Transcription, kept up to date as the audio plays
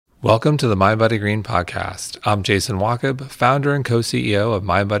Welcome to the Mind Green podcast. I'm Jason Wachob, founder and co-CEO of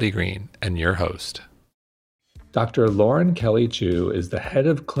Mind Green, and your host. Dr. Lauren Kelley-Chew is the head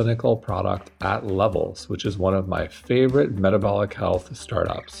of clinical product at Levels, which is one of my favorite metabolic health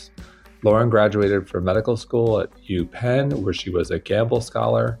startups. Lauren graduated from medical school at UPenn, where she was a Gamble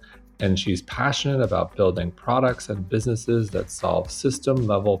Scholar, and she's passionate about building products and businesses that solve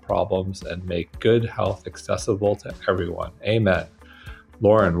system-level problems and make good health accessible to everyone. Amen.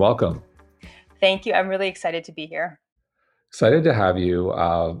 Lauren, welcome. Thank you. I'm really excited to be here. Excited to have you.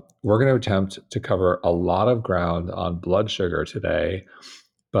 We're going to attempt to cover a lot of ground on blood sugar today,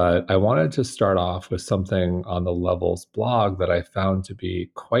 but I wanted to start off with something on the Levels blog that I found to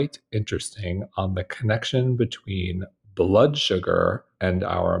be quite interesting on the connection between blood sugar and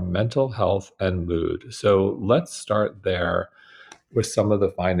our mental health and mood. So let's start there with some of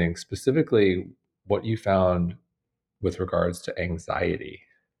the findings, specifically what you found with regards to anxiety.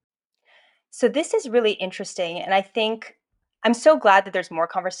 So this is really interesting. And I think I'm so glad that there's more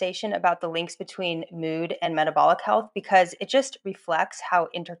conversation about the links between mood and metabolic health because it just reflects how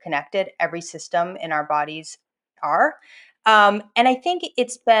interconnected every system in our bodies are. And I think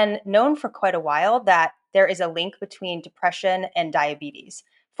it's been known for quite a while that there is a link between depression and diabetes.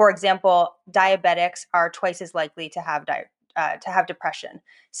 For example, diabetics are twice as likely to have depression.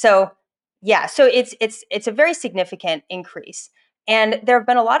 So yeah, so it's a very significant increase. And there have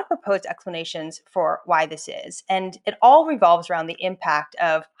been a lot of proposed explanations for why this is. And it all revolves around the impact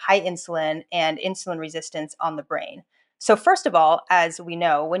of high insulin and insulin resistance on the brain. So, first of all, as we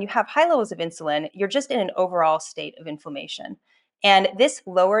know, when you have high levels of insulin, you're just in an overall state of inflammation. And this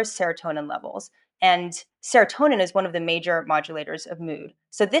lowers serotonin levels. And serotonin is one of the major modulators of mood.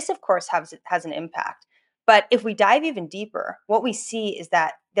 So, this, of course, has an impact. But if we dive even deeper, what we see is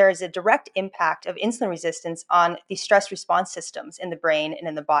that there is a direct impact of insulin resistance on the stress response systems in the brain and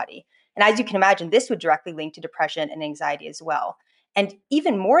in the body. And as you can imagine, this would directly link to depression and anxiety as well. And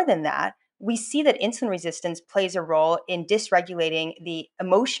even more than that, we see that insulin resistance plays a role in dysregulating the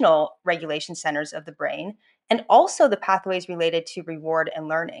emotional regulation centers of the brain and also the pathways related to reward and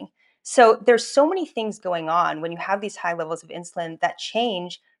learning. So there's so many things going on when you have these high levels of insulin that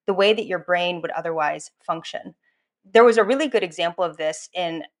change the way that your brain would otherwise function. There was a really good example of this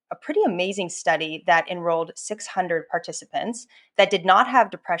in a pretty amazing study that enrolled 600 participants that did not have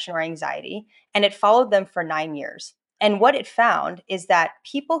depression or anxiety, and it followed them for 9 years. And what it found is that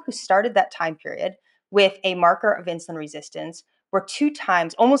people who started that time period with a marker of insulin resistance were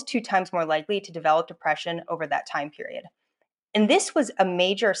almost two times more likely to develop depression over that time period. And this was a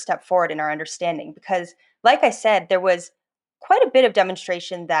major step forward in our understanding because, like I said, there was quite a bit of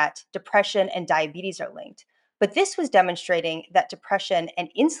demonstration that depression and diabetes are linked. But this was demonstrating that depression and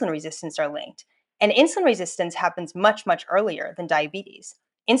insulin resistance are linked. And insulin resistance happens much, much earlier than diabetes.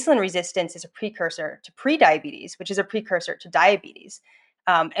 Insulin resistance is a precursor to prediabetes, which is a precursor to diabetes.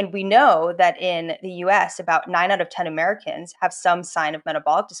 And we know that in the US, about 9 out of 10 Americans have some sign of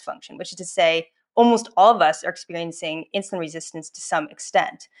metabolic dysfunction, which is to say, almost all of us are experiencing insulin resistance to some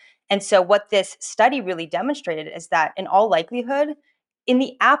extent. And so, what this study really demonstrated is that, in all likelihood, in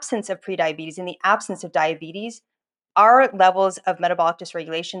the absence of prediabetes, in the absence of diabetes, our levels of metabolic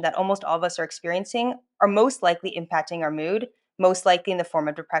dysregulation that almost all of us are experiencing are most likely impacting our mood, most likely in the form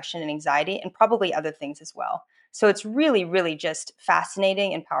of depression and anxiety, and probably other things as well. So it's really, really just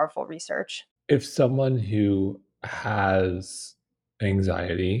fascinating and powerful research. If someone who has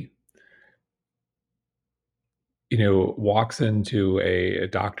anxiety, walks into a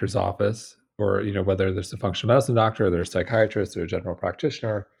doctor's office, or, whether there's a functional medicine doctor, or there's a psychiatrist, or a general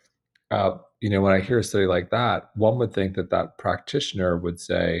practitioner, when I hear a study like that, one would think that that practitioner would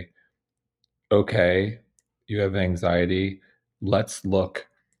say, okay, you have anxiety. Let's look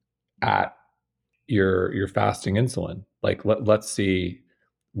at your fasting insulin. Like, let's see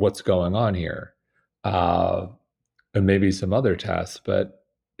what's going on here. And maybe some other tests, but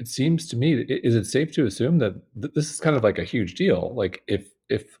it seems to me, is it safe to assume that this is kind of like a huge deal? Like, if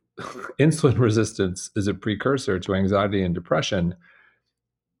insulin resistance is a precursor to anxiety and depression,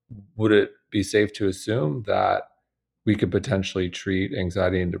 would it be safe to assume that we could potentially treat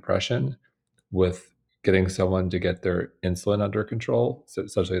anxiety and depression with getting someone to get their insulin under control, so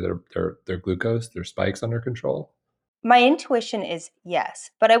essentially their glucose, their spikes under control? My intuition is yes,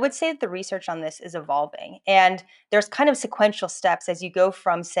 but I would say that the research on this is evolving. And there's kind of sequential steps as you go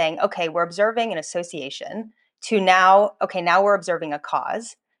from saying, okay, we're observing an association to now, okay, now we're observing a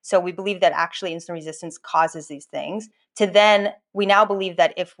cause. So we believe that actually insulin resistance causes these things. To then, we now believe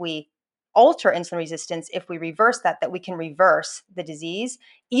that if we alter insulin resistance, if we reverse that, that we can reverse the disease.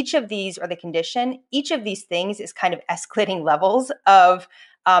 Each of these, or the condition, each of these things is kind of escalating levels of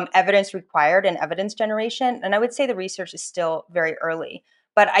evidence required and evidence generation. And I would say the research is still very early.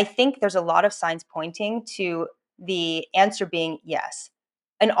 But I think there's a lot of signs pointing to the answer being yes.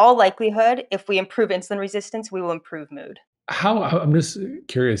 In all likelihood, if we improve insulin resistance, we will improve mood. I'm just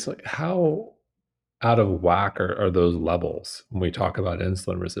curious, like how out of whack are those levels when we talk about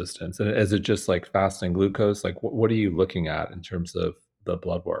insulin resistance? And is it just like fasting glucose? Like what are you looking at in terms of the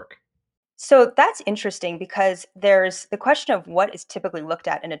blood work? So that's interesting because there's the question of what is typically looked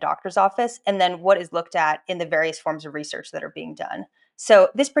at in a doctor's office and then what is looked at in the various forms of research that are being done. So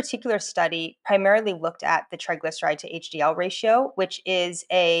this particular study primarily looked at the triglyceride to HDL ratio, which is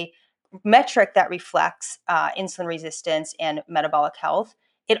a metric that reflects insulin resistance and metabolic health.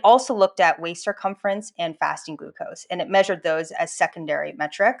 It also looked at waist circumference and fasting glucose, and it measured those as secondary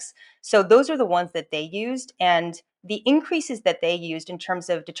metrics. So those are the ones that they used. And the increases that they used in terms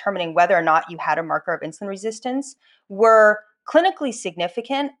of determining whether or not you had a marker of insulin resistance were clinically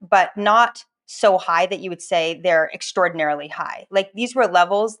significant, but not so high that you would say they're extraordinarily high. Like these were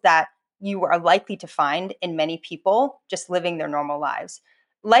levels that you are likely to find in many people just living their normal lives.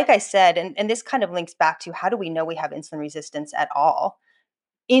 Like I said, and this kind of links back to how do we know we have insulin resistance at all?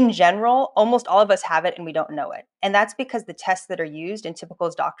 In general, almost all of us have it and we don't know it. And that's because the tests that are used in typical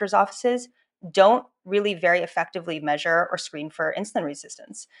doctor's offices don't really very effectively measure or screen for insulin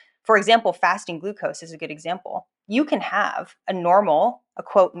resistance. For example, fasting glucose is a good example. You can have a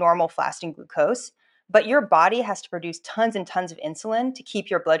quote, normal fasting glucose, but your body has to produce tons and tons of insulin to keep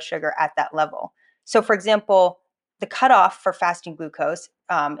your blood sugar at that level. So, for example, the cutoff for fasting glucose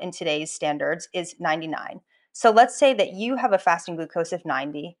in today's standards is 99. So let's say that you have a fasting glucose of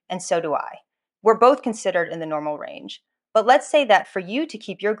 90, and so do I. We're both considered in the normal range. But let's say that for you to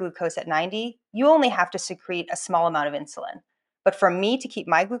keep your glucose at 90, you only have to secrete a small amount of insulin. But for me to keep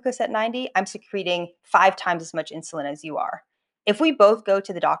my glucose at 90, I'm secreting 5 times as much insulin as you are. If we both go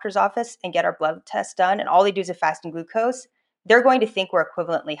to the doctor's office and get our blood test done, and all they do is a fasting glucose, they're going to think we're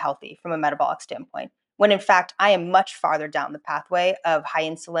equivalently healthy from a metabolic standpoint. When in fact, I am much farther down the pathway of high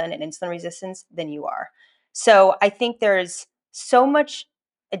insulin and insulin resistance than you are. So I think there's so much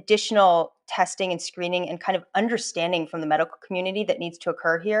additional testing and screening and kind of understanding from the medical community that needs to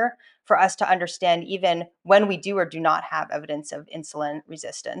occur here for us to understand even when we do or do not have evidence of insulin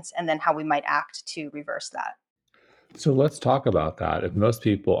resistance and then how we might act to reverse that. So let's talk about that. If most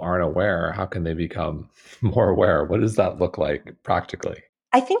people aren't aware, how can they become more aware? What does that look like practically?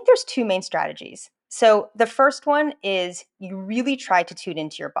 I think there's two main strategies. So the first one is you really try to tune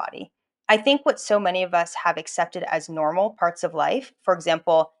into your body. I think what so many of us have accepted as normal parts of life, for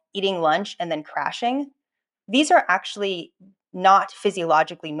example, eating lunch and then crashing, these are actually not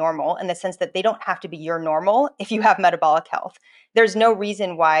physiologically normal in the sense that they don't have to be your normal if you have metabolic health. There's no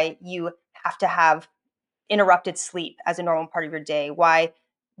reason why you have to have interrupted sleep as a normal part of your day, why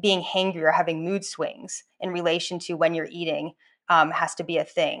being hangry or having mood swings in relation to when you're eating has to be a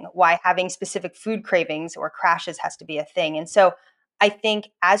thing, why having specific food cravings or crashes has to be a thing. And so I think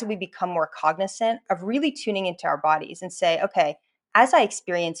as we become more cognizant of really tuning into our bodies and say, okay, as I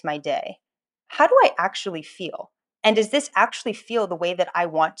experience my day, how do I actually feel? And does this actually feel the way that I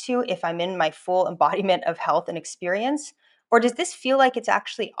want to if I'm in my full embodiment of health and experience? Or does this feel like it's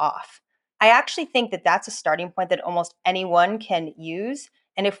actually off? I actually think that that's a starting point that almost anyone can use.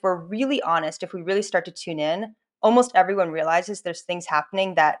 And if we're really honest, if we really start to tune in, almost everyone realizes there's things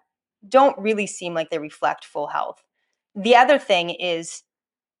happening that don't really seem like they reflect full health. The other thing is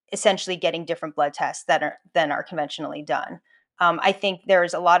essentially getting different blood tests that are than are conventionally done. I think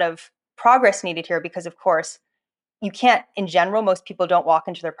there's a lot of progress needed here because, of course, you can't, in general, most people don't walk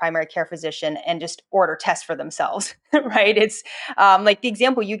into their primary care physician and just order tests for themselves, right? It's like the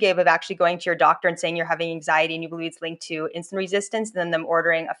example you gave of actually going to your doctor and saying you're having anxiety and you believe it's linked to insulin resistance, and then them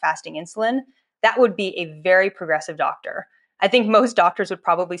ordering a fasting insulin. That would be a very progressive doctor. I think most doctors would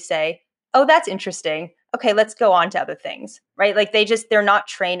probably say, oh, that's interesting. Okay, let's go on to other things, right? Like they're not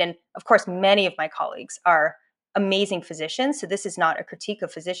trained. And of course, many of my colleagues are amazing physicians. So this is not a critique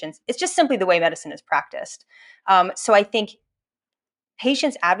of physicians. It's just simply the way medicine is practiced. So I think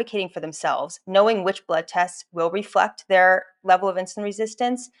patients advocating for themselves, knowing which blood tests will reflect their level of insulin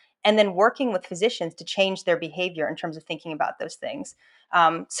resistance, and then working with physicians to change their behavior in terms of thinking about those things.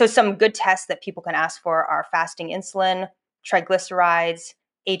 So some good tests that people can ask for are fasting insulin, triglycerides,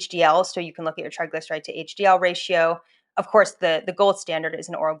 HDL. So you can look at your triglyceride to HDL ratio. Of course, the gold standard is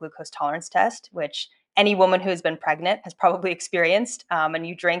an oral glucose tolerance test, which any woman who has been pregnant has probably experienced. And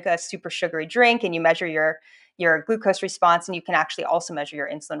you drink a super sugary drink and you measure your glucose response, and you can actually also measure your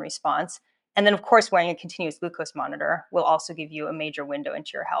insulin response. And then, of course, wearing a continuous glucose monitor will also give you a major window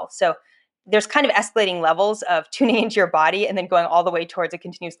into your health. So there's kind of escalating levels of tuning into your body and then going all the way towards a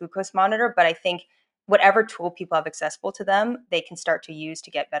continuous glucose monitor. But I think whatever tool people have accessible to them, they can start to use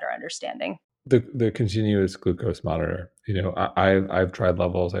to get better understanding. The continuous glucose monitor. I've tried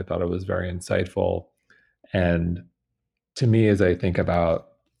levels. I thought it was very insightful. And to me, as I think about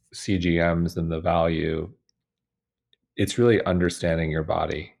CGMs and the value, it's really understanding your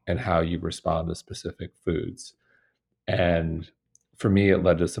body and how you respond to specific foods. And for me, it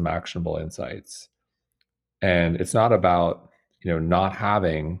led to some actionable insights. And it's not about, not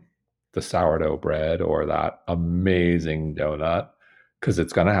having the sourdough bread or that amazing donut, because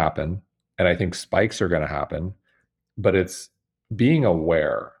it's going to happen. And I think spikes are going to happen, but it's being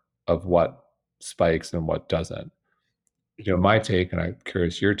aware of what spikes and what doesn't. My take, and I'm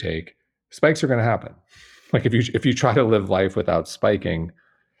curious your take, spikes are going to happen. Like if you try to live life without spiking,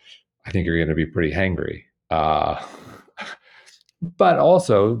 I think you're going to be pretty hangry. But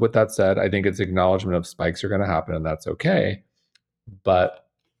also, with that said, I think it's acknowledgement of spikes are going to happen, and that's okay. But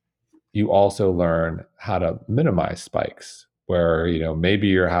you also learn how to minimize spikes, where maybe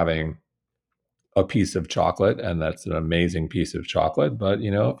you're having a piece of chocolate, and that's an amazing piece of chocolate. But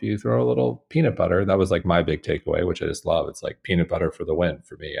if you throw a little peanut butter, that was like my big takeaway, which I just love. It's like peanut butter for the win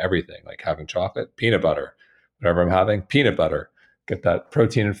for me. Everything, like having chocolate, peanut butter, whatever I'm having, peanut butter. Get that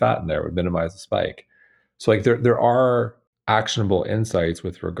protein and fat in there would minimize the spike. So like there are actionable insights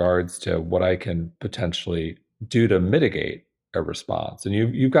with regards to what I can potentially do to mitigate a response. And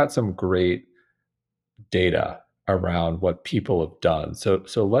you've got some great data around what people have done. So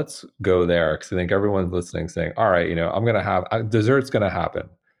let's go there, because I think everyone's listening saying, all right, I'm going to have dessert's going to happen.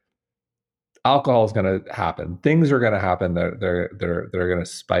 Alcohol is going to happen. Things are going to happen that they're going to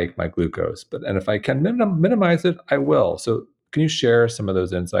spike my glucose. And if I can minimize it, I will. So can you share some of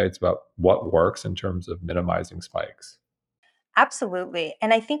those insights about what works in terms of minimizing spikes? Absolutely.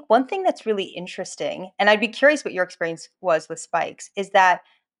 And I think one thing that's really interesting, and I'd be curious what your experience was with spikes, is that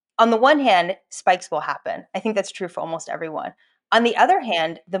on the one hand, spikes will happen. I think that's true for almost everyone. On the other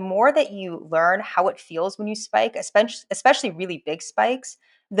hand, the more that you learn how it feels when you spike, especially really big spikes,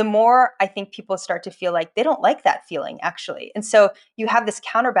 the more I think people start to feel like they don't like that feeling actually. And so you have this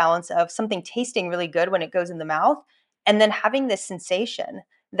counterbalance of something tasting really good when it goes in the mouth, and then having this sensation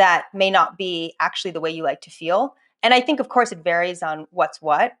that may not be actually the way you like to feel. And I think, of course, it varies on what's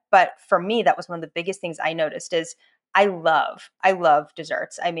what. But for me, that was one of the biggest things I noticed is I love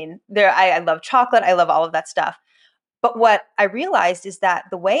desserts. I mean, I love chocolate. I love all of that stuff. But what I realized is that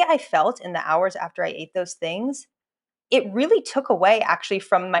the way I felt in the hours after I ate those things, it really took away actually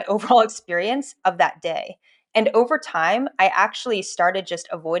from my overall experience of that day. And over time, I actually started just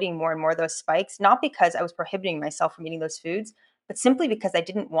avoiding more and more of those spikes, not because I was prohibiting myself from eating those foods, but simply because I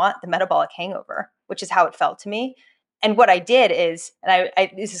didn't want the metabolic hangover, which is how it felt to me. And what I did is, and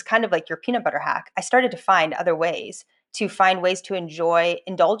this is kind of like your peanut butter hack, I started to find other ways to enjoy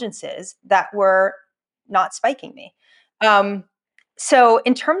indulgences that were not spiking me. Um, so,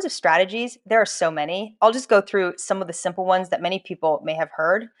 in terms of strategies, there are so many. I'll just go through some of the simple ones that many people may have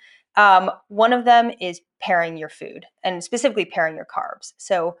heard. One of them is pairing your food and specifically pairing your carbs.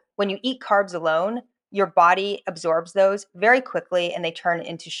 So, when you eat carbs alone, your body absorbs those very quickly and they turn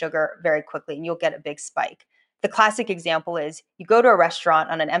into sugar very quickly, and you'll get a big spike. The classic example is you go to a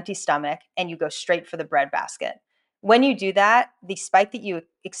restaurant on an empty stomach and you go straight for the bread basket. When you do that, the spike that you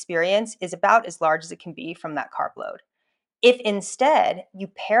experience is about as large as it can be from that carb load. If instead you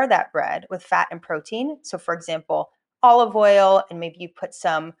pair that bread with fat and protein, so for example, olive oil, and maybe you put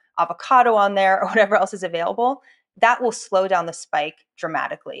some avocado on there or whatever else is available, that will slow down the spike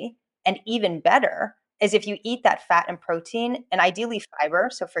dramatically. And even better is if you eat that fat and protein and ideally fiber,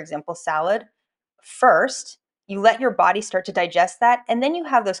 so for example, salad, first, you let your body start to digest that, and then you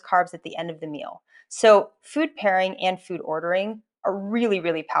have those carbs at the end of the meal. So, food pairing and food ordering are really,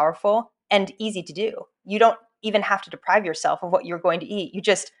 really powerful and easy to do. You don't even have to deprive yourself of what you're going to eat. You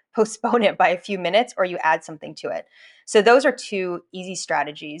just postpone it by a few minutes or you add something to it. So, those are two easy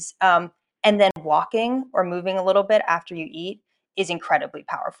strategies. And then walking or moving a little bit after you eat is incredibly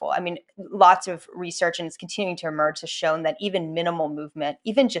powerful. I mean, lots of research, and it's continuing to emerge, has shown that even minimal movement,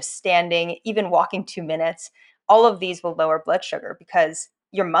 even just standing, even walking 2 minutes, all of these will lower blood sugar because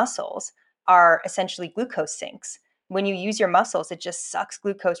your muscles are essentially glucose sinks. When you use your muscles, it just sucks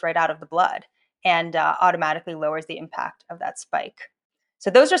glucose right out of the blood and automatically lowers the impact of that spike. So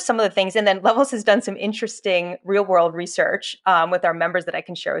those are some of the things. And then Levels has done some interesting real world research with our members that I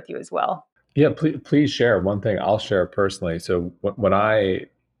can share with you as well. Yeah, please share. One thing I'll share personally. So when I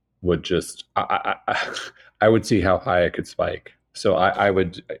would just, I would see how high I could spike. So I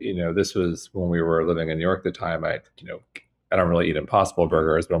would, this was when we were living in New York at the time. I, I don't really eat Impossible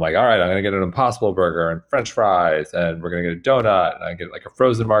burgers, but I'm like, all right, I'm gonna get an Impossible burger and French fries, and we're gonna get a donut, and I get like a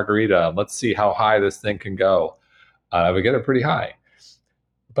frozen margarita, and let's see how high this thing can go. I would get it pretty high,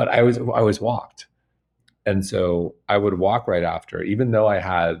 but I was walked, and so I would walk right after, even though I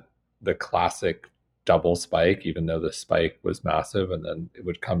had the classic double spike, even though the spike was massive and then it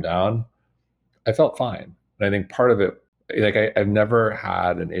would come down. I felt fine, and I think part of it, like I've never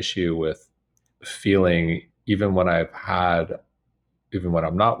had an issue with feeling, even when I'm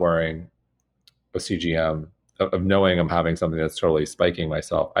not wearing a CGM, of knowing I'm having something that's totally spiking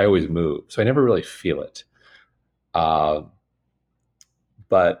myself. I always move, so I never really feel it. Uh,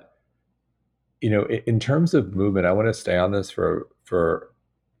 but in terms of movement, I want to stay on this for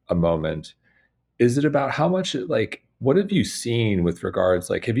a moment. Is it about how much, like, what have you seen with regards,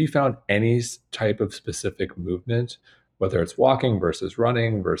 like, have you found any type of specific movement, whether it's walking versus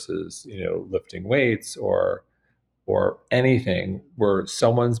running versus lifting weights, or anything, where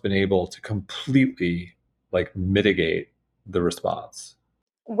someone's been able to completely like mitigate the response?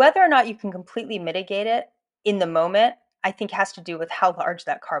 Whether or not you can completely mitigate it in the moment, I think has to do with how large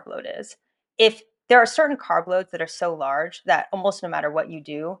that carb load is. If there are certain carb loads that are so large that almost no matter what you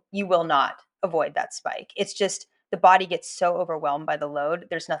do, you will not avoid that spike. It's just the body gets so overwhelmed by the load,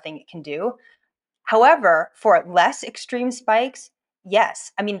 there's nothing it can do. However, for less extreme spikes,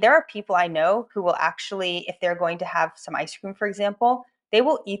 yes. I mean, there are people I know who will actually, if they're going to have some ice cream, for example, they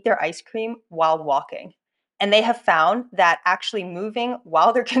will eat their ice cream while walking. And they have found that actually moving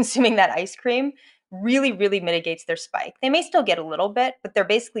while they're consuming that ice cream really, really mitigates their spike. They may still get a little bit, but they're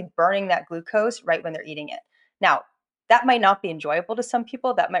basically burning that glucose right when they're eating it. Now, that might not be enjoyable to some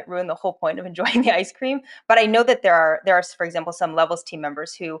people. That might ruin the whole point of enjoying the ice cream. But I know that there are, for example, some Levels team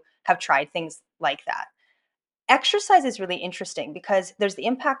members who have tried things like that. Exercise is really interesting because there's the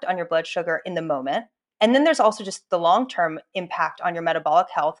impact on your blood sugar in the moment. And then there's also just the long term impact on your metabolic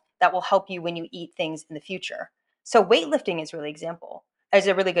health that will help you when you eat things in the future. So, weightlifting is a really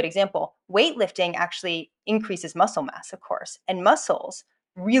good example. Weightlifting actually increases muscle mass, of course, and muscles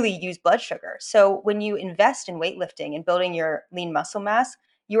really use blood sugar. So, when you invest in weightlifting and building your lean muscle mass,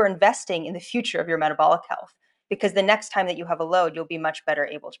 you are investing in the future of your metabolic health because the next time that you have a load, you'll be much better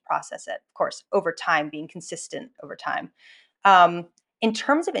able to process it. Of course, over time, being consistent over time. Um, in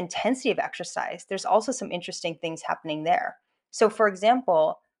terms of intensity of exercise, there's also some interesting things happening there. So, for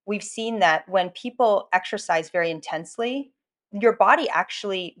example, we've seen that when people exercise very intensely, your body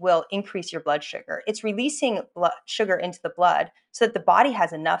actually will increase your blood sugar. It's releasing blood sugar into the blood so that the body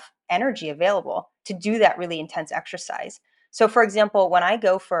has enough energy available to do that really intense exercise. So, for example, when I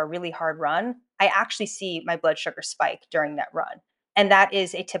go for a really hard run, I actually see my blood sugar spike during that run. And that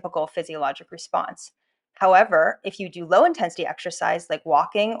is a typical physiologic response. However, if you do low intensity exercise like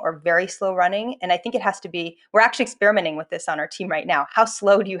walking or very slow running, and I think it has to be, we're actually experimenting with this on our team right now. How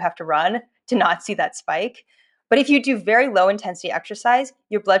slow do you have to run to not see that spike? But if you do very low intensity exercise,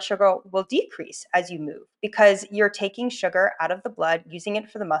 your blood sugar will decrease as you move because you're taking sugar out of the blood, using it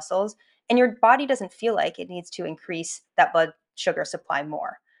for the muscles, and your body doesn't feel like it needs to increase that blood sugar supply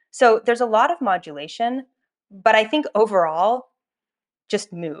more. So there's a lot of modulation, but I think overall,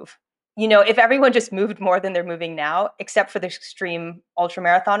 just move. If everyone just moved more than they're moving now, except for the extreme ultra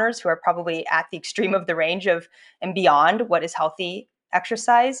marathoners who are probably at the extreme of the range of and beyond what is healthy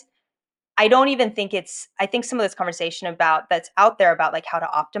exercise, I don't even think I think some of this conversation about that's out there about like how to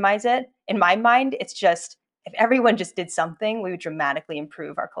optimize it, in my mind, it's just if everyone just did something, we would dramatically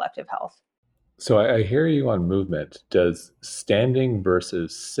improve our collective health. So I hear you on movement. Does standing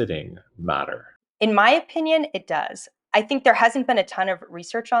versus sitting matter? In my opinion, it does. I think there hasn't been a ton of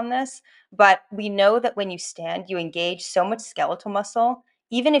research on this, but we know that when you stand, you engage so much skeletal muscle.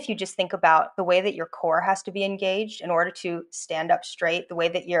 Even if you just think about the way that your core has to be engaged in order to stand up straight, the way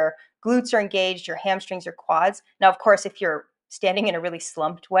that your glutes are engaged, your hamstrings, your quads. Now, of course, if you're standing in a really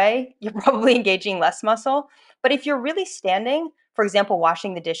slumped way, you're probably engaging less muscle. But if you're really standing, for example,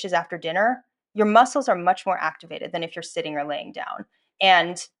 washing the dishes after dinner, your muscles are much more activated than if you're sitting or laying down.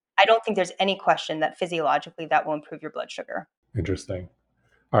 And I don't think there's any question that physiologically that will improve your blood sugar. Interesting.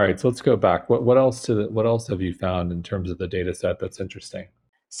 All right, so let's go back. What else have you found in terms of the data set that's interesting?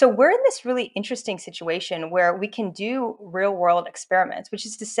 So we're in this really interesting situation where we can do real world experiments, which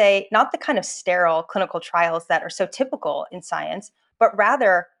is to say, not the kind of sterile clinical trials that are so typical in science, but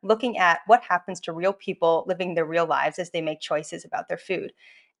rather looking at what happens to real people living their real lives as they make choices about their food.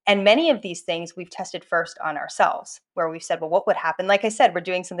 And many of these things we've tested first on ourselves, where we've said, well, what would happen? Like I said, we're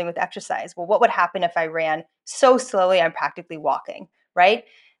doing something with exercise. Well, what would happen if I ran so slowly I'm practically walking, right?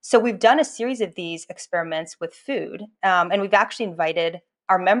 So we've done a series of these experiments with food, and we've actually invited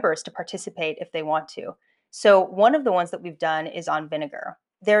our members to participate if they want to. So, one of the ones that we've done is on vinegar.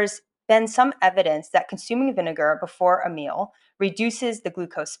 There's been some evidence that consuming vinegar before a meal reduces the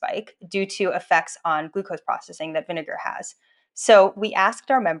glucose spike due to effects on glucose processing that vinegar has. So, we asked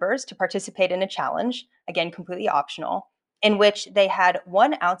our members to participate in a challenge, again, completely optional, in which they had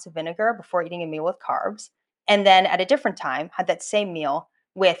 1 ounce of vinegar before eating a meal with carbs, and then at a different time had that same meal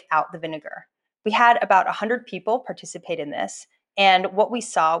without the vinegar. We had about 100 people participate in this. And what we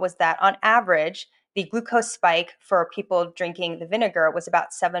saw was that on average, the glucose spike for people drinking the vinegar was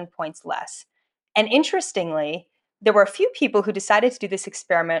about 7 points less. And interestingly, there were a few people who decided to do this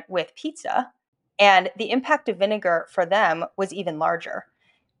experiment with pizza, and the impact of vinegar for them was even larger.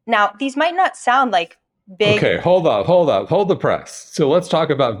 Now, these might not sound like big. Okay, hold the press. So let's talk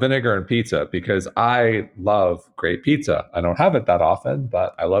about vinegar and pizza because I love great pizza. I don't have it that often,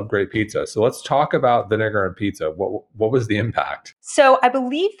 but I love great pizza. So let's talk about vinegar and pizza. What was the impact? So I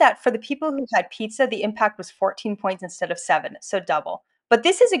believe that for the people who had pizza, the impact was 14 points instead of 7, so double. But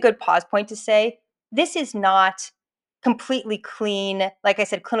this is a good pause point to say this is not completely clean, like I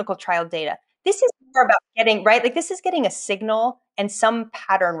said, clinical trial data. This is more about getting, right? Like this is getting a signal and some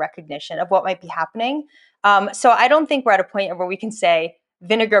pattern recognition of what might be happening. So I don't think we're at a point where we can say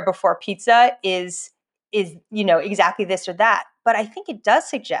vinegar before pizza is exactly this or that. But I think it does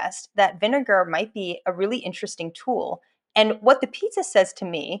suggest that vinegar might be a really interesting tool, and what the pizza says to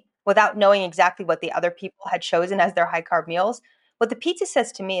me, without knowing exactly what the other people had chosen as their high carb meals, what the pizza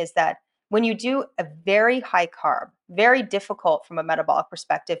says to me is that when you do a very high carb, very difficult from a metabolic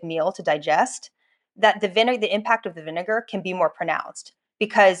perspective meal to digest, that the impact of the vinegar can be more pronounced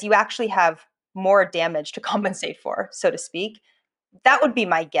because you actually have more damage to compensate for, so to speak. That would be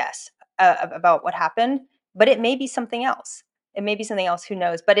my guess about what happened, but it may be something else. It may be something else. Who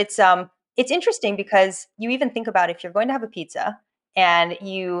knows? But it's interesting because you even think about if you're going to have a pizza and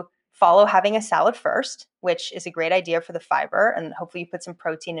you follow having a salad first, which is a great idea for the fiber, and hopefully you put some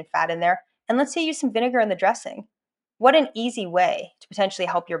protein and fat in there. And let's say you use some vinegar in the dressing. What an easy way to potentially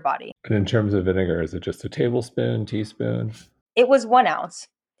help your body. And in terms of vinegar, is it just a tablespoon, teaspoon? It was 1 ounce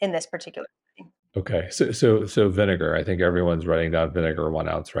in this particular thing. Okay, so vinegar. I think everyone's writing down vinegar 1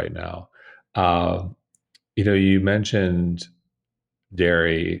 ounce right now. Um, you mentioned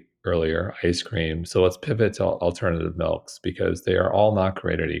dairy earlier, ice cream. So let's pivot to alternative milks because they are all not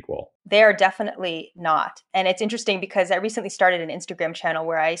created equal. They are definitely not. And it's interesting because I recently started an Instagram channel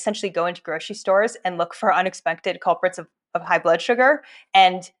where I essentially go into grocery stores and look for unexpected culprits of high blood sugar.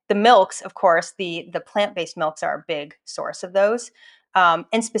 And the milks, of course, the plant-based milks are a big source of those.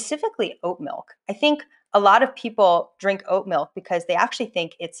 And specifically oat milk. I think a lot of people drink oat milk because they actually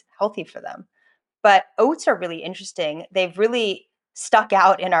think it's healthy for them. But oats are really interesting. They've really stuck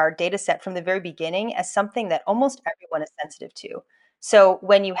out in our data set from the very beginning as something that almost everyone is sensitive to. So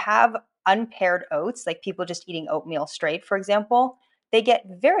when you have unpaired oats, like people just eating oatmeal straight, for example, they get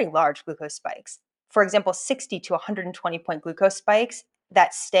very large glucose spikes. For example, 60 to 120 point glucose spikes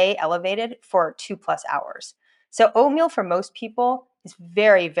that stay elevated for 2+ hours. So oatmeal for most people is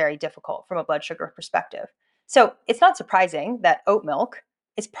very, very difficult from a blood sugar perspective. So it's not surprising that oat milk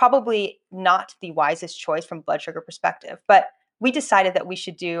is probably not the wisest choice from blood sugar perspective. But we decided that we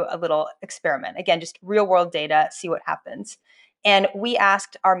should do a little experiment. Again, just real world data, see what happens. And we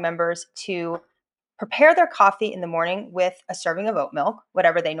asked our members to prepare their coffee in the morning with a serving of oat milk,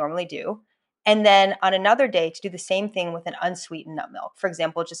 whatever they normally do. And then on another day to do the same thing with an unsweetened nut milk, for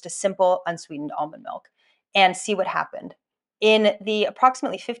example, just a simple unsweetened almond milk, and see what happened. In the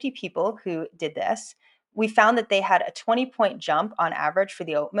approximately 50 people who did this, we found that they had a 20 point jump on average for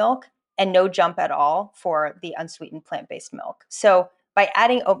the oat milk and no jump at all for the unsweetened plant based milk. So by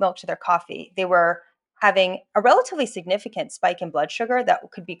adding oat milk to their coffee, they were having a relatively significant spike in blood sugar that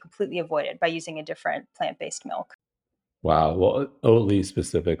could be completely avoided by using a different plant-based milk. Wow. Well, Oatly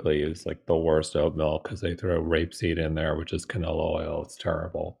specifically is like the worst oat milk because they throw rapeseed in there, which is canola oil. It's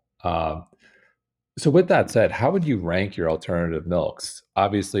terrible. So, with that said, how would you rank your alternative milks?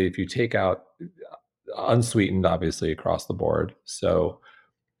 Obviously, if you take out unsweetened, obviously across the board. So,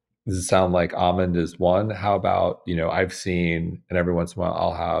 does it sound like almond is one? How about, I've seen, and every once in a while,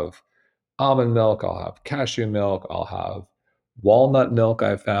 I'll have almond milk, I'll have cashew milk, I'll have walnut milk,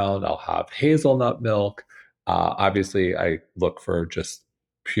 I found, I'll have hazelnut milk. Obviously, I look for just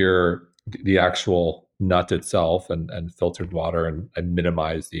pure, the actual nut itself and filtered water and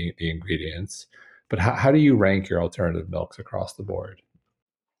minimize the ingredients. But how do you rank your alternative milks across the board?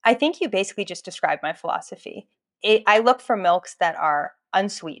 I think you basically just described my philosophy. I look for milks that are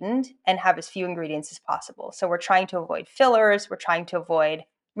unsweetened and have as few ingredients as possible. So we're trying to avoid fillers, we're trying to avoid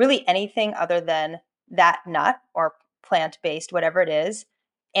really anything other than that nut or plant based, whatever it is.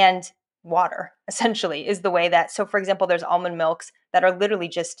 And water, essentially, is the way that. So, for example, there's almond milks that are literally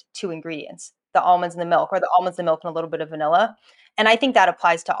just two ingredients, the almonds and the milk, or the almonds, the milk, and a little bit of vanilla. And I think that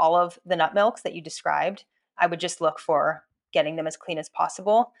applies to all of the nut milks that you described. I would just look for getting them as clean as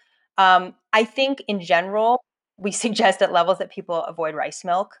possible. I think in general, we suggest at levels that people avoid rice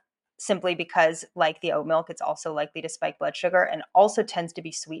milk simply because, like the oat milk, it's also likely to spike blood sugar and also tends to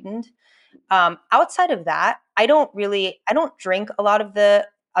be sweetened. Outside of that, I don't drink a lot of the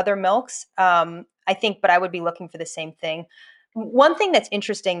other milks. I think, but I would be looking for the same thing. One thing that's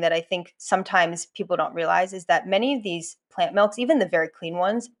interesting that I think sometimes people don't realize is that many of these plant milks, even the very clean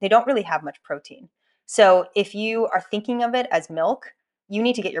ones, they don't really have much protein. So if you are thinking of it as milk, you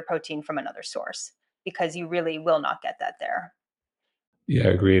need to get your protein from another source because you really will not get that there. Yeah,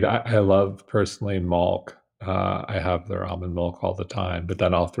 agreed. I love personally milk. I have their almond milk all the time, but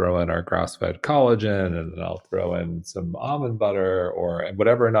then I'll throw in our grass-fed collagen, and then I'll throw in some almond butter or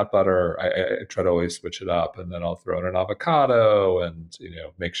whatever nut butter. I try to always switch it up, and then I'll throw in an avocado, and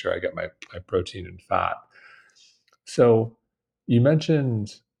make sure I get my protein and fat. So, you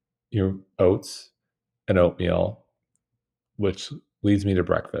mentioned your oats and oatmeal, which leads me to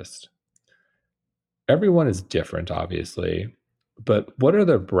breakfast. Everyone is different, obviously, but what are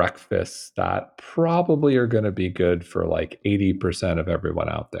the breakfasts that probably are gonna be good for, like, 80% of everyone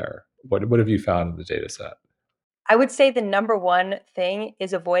out there? What have you found in the data set? I would say the number one thing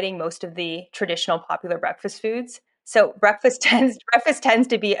is avoiding most of the traditional popular breakfast foods. So breakfast tends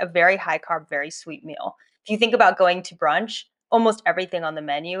to be a very high carb, very sweet meal. If you think about going to brunch, almost everything on the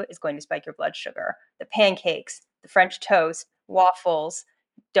menu is going to spike your blood sugar. The pancakes, the French toast, waffles,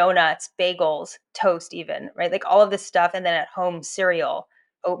 donuts, bagels, toast even, right? Like all of this stuff and then at home cereal,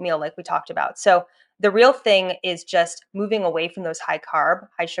 oatmeal like we talked about. So the real thing is just moving away from those high carb,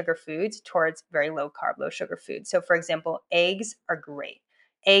 high sugar foods towards very low carb, low sugar foods. So, for example, eggs are great.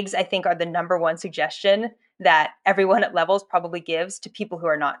 Eggs, I think, are the number one suggestion that everyone at Levels probably gives to people who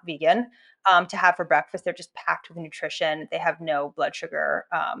are not vegan to have for breakfast. They're just packed with nutrition, they have no blood sugar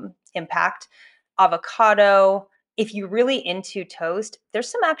impact. Avocado. If you're really into toast, there's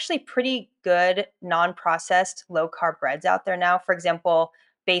some actually pretty good non processed low carb breads out there now. For example,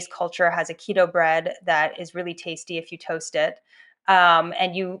 Base Culture has a keto bread that is really tasty if you toast it.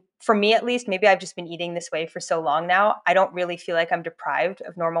 And for me at least, maybe I've just been eating this way for so long now. I don't really feel like I'm deprived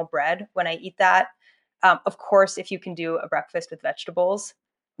of normal bread when I eat that. Of course, if you can do a breakfast with vegetables,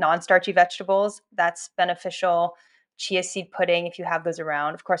 non starchy vegetables, that's beneficial. Chia seed pudding, if you have those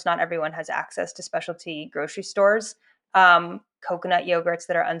around. Of course, not everyone has access to specialty grocery stores. Coconut yogurts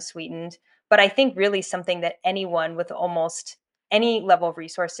that are unsweetened. But I think really something that anyone with almost any level of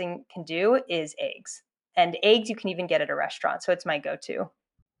resourcing can do is eggs. And eggs you can even get at a restaurant. So it's my go to.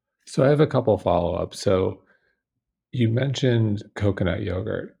 So I have a couple follow-ups. So, you mentioned coconut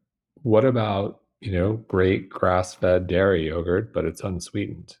yogurt. What about, great grass-fed dairy yogurt, but it's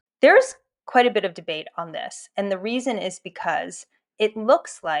unsweetened? There's quite a bit of debate on this. And the reason is because it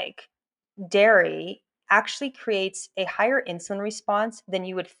looks like dairy actually creates a higher insulin response than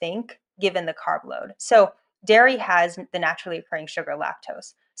you would think given the carb load. So, dairy has the naturally occurring sugar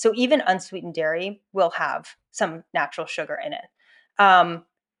lactose. So, even unsweetened dairy will have some natural sugar in it. Um,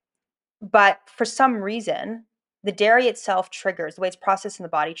 but for some reason, the dairy itself triggers the way it's processed in the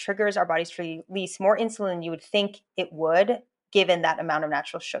body, triggers our bodies to release more insulin than you would think it would given that amount of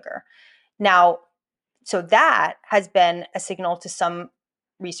natural sugar. Now, so that has been a signal to some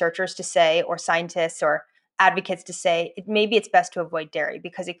researchers to say, or scientists or advocates to say, maybe it's best to avoid dairy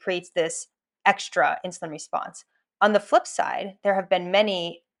because it creates this extra insulin response. On the flip side, there have been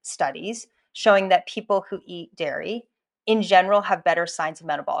many studies showing that people who eat dairy in general have better signs of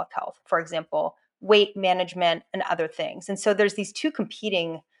metabolic health. For example, weight management and other things. And so there's these two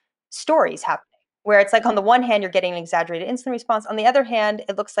competing stories happening where it's like on the one hand, you're getting an exaggerated insulin response. On the other hand,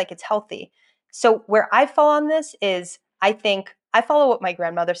 it looks like it's healthy. So where I fall on this is I think I follow what my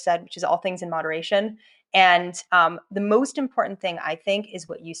grandmother said, which is all things in moderation. And the most important thing I think is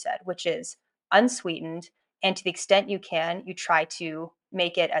what you said, which is unsweetened. And to the extent you can, you try to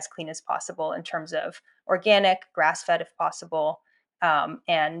make it as clean as possible in terms of organic, grass fed if possible.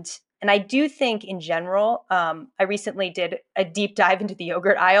 And I do think in general, I recently did a deep dive into the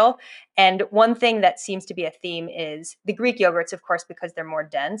yogurt aisle. And one thing that seems to be a theme is the Greek yogurts, of course, because they're more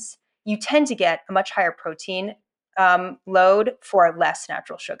dense you tend to get a much higher protein load for less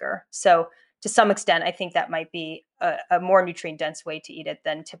natural sugar. So, to some extent, I think that might be a more nutrient dense way to eat it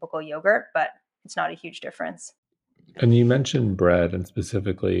than typical yogurt, but it's not a huge difference. And you mentioned bread and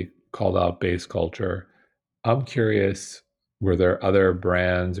specifically called out base culture. I'm curious, were there other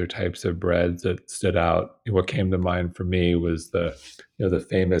brands or types of breads that stood out? What came to mind for me was the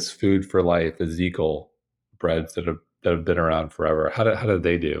famous Food for Life Ezekiel breads that have been around forever. How did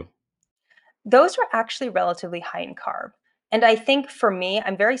they do? Those are actually relatively high in carb. And I think for me,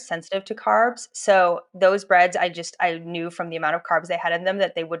 I'm very sensitive to carbs. So those breads, I knew from the amount of carbs they had in them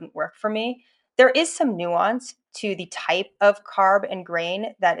that they wouldn't work for me. There is some nuance to the type of carb and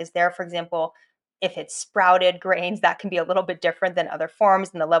grain that is there. For example, if it's sprouted grains, that can be a little bit different than other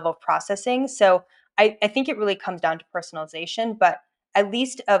forms and the level of processing. So I think it really comes down to personalization. But at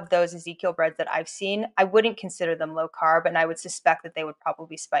least of those Ezekiel breads that I've seen, I wouldn't consider them low carb. And I would suspect that they would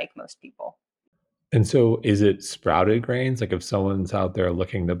probably spike most people. And so is it sprouted grains? Like if someone's out there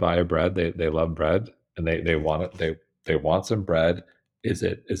looking to buy bread, they love bread and they want it, they want some bread. Is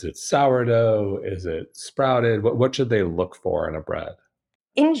it sourdough? Is it sprouted? What should they look for in a bread?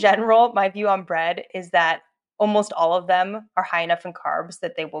 In general, my view on bread is that almost all of them are high enough in carbs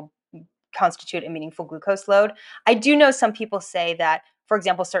that they will constitute a meaningful glucose load. I do know some people say that, for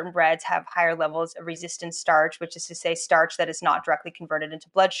example, certain breads have higher levels of resistant starch, which is to say starch that is not directly converted into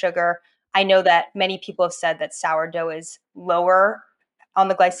blood sugar. I know that many people have said that sourdough is lower on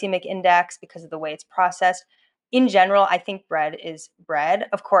the glycemic index because of the way it's processed. In general, I think bread is bread.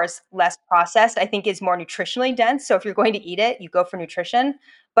 Of course, less processed, I think, is more nutritionally dense. So if you're going to eat it, you go for nutrition.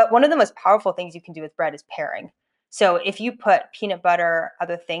 But one of the most powerful things you can do with bread is pairing. So if you put peanut butter,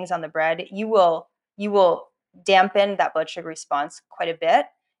 other things on the bread, you will dampen that blood sugar response quite a bit.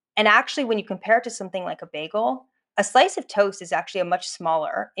 And actually, when you compare it to something like a bagel, a slice of toast is actually a much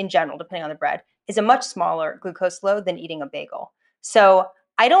smaller, in general, depending on the bread, is a much smaller glucose load than eating a bagel. So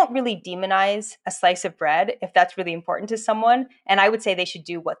I don't really demonize a slice of bread if that's really important to someone. And I would say they should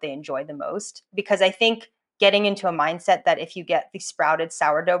do what they enjoy the most because I think getting into a mindset that if you get the sprouted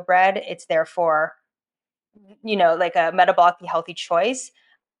sourdough bread, it's therefore, like a metabolically healthy choice.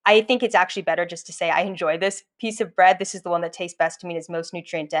 I think it's actually better just to say, I enjoy this piece of bread. This is the one that tastes best to me and is most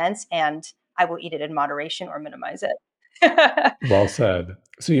nutrient dense, and I will eat it in moderation or minimize it. Well said.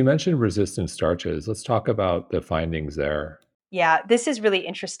 So you mentioned resistant starches. Let's talk about the findings there. Yeah, this is really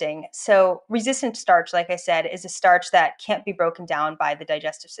interesting. So, resistant starch, like I said, is a starch that can't be broken down by the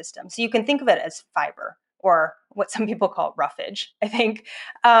digestive system. So, you can think of it as fiber or what some people call roughage, I think.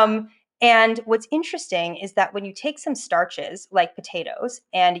 Um, and what's interesting is that when you take some starches like potatoes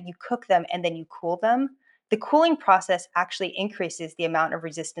and you cook them and then you cool them, the cooling process actually increases the amount of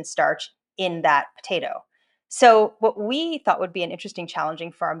resistant starch in that potato. So, what we thought would be an interesting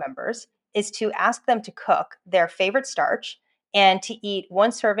challenging for our members is to ask them to cook their favorite starch and to eat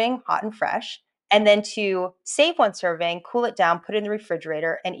one serving hot and fresh, and then to save one serving, cool it down, put it in the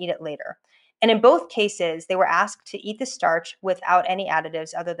refrigerator, and eat it later. And in both cases, they were asked to eat the starch without any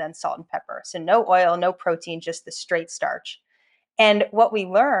additives other than salt and pepper. So no oil, no protein, just the straight starch. And what we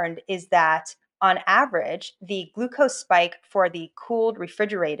learned is that on average, the glucose spike for the cooled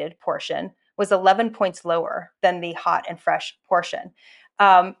refrigerated portion was 11 points lower than the hot and fresh portion.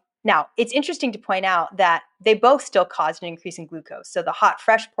 Now, it's interesting to point out that they both still caused an increase in glucose. So the hot,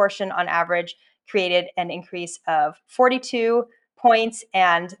 fresh portion on average created an increase of 42 points,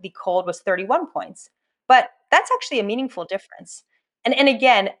 and the cold was 31 points. But that's actually a meaningful difference. And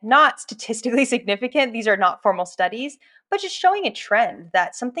again, not statistically significant. These are not formal studies, but just showing a trend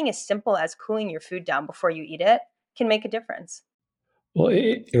that something as simple as cooling your food down before you eat it can make a difference. Well,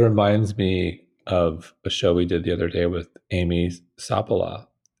 it reminds me of a show we did the other day with Amy Sapola,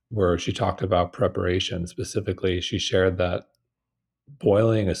 where she talked about preparation. Specifically, she shared that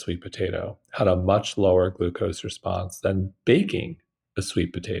boiling a sweet potato had a much lower glucose response than baking a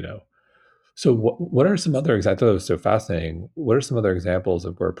sweet potato. So, what are some other examples? I thought it was so fascinating. What are some other examples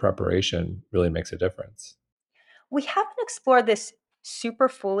of where preparation really makes a difference? We haven't explored this super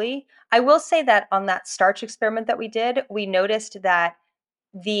fully. I will say that on that starch experiment that we did, we noticed that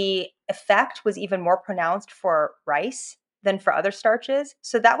the effect was even more pronounced for rice than for other starches.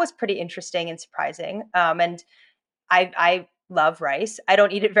 So that was pretty interesting and surprising. And I love rice. I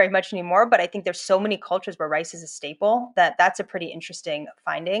don't eat it very much anymore, but I think there's so many cultures where rice is a staple that that's a pretty interesting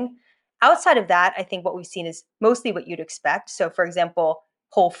finding. Outside of that, I think what we've seen is mostly what you'd expect. So, for example,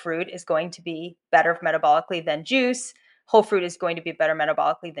 whole fruit is going to be better metabolically than juice. Whole fruit is going to be better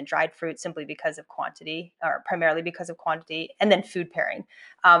metabolically than dried fruit simply because of quantity, or primarily because of quantity, and then food pairing.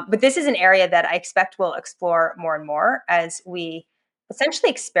 But this is an area that I expect we'll explore more and more as we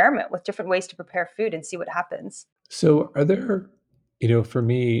essentially experiment with different ways to prepare food and see what happens. So, are there, for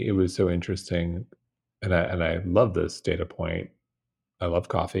me, it was so interesting, and I love this data point. I love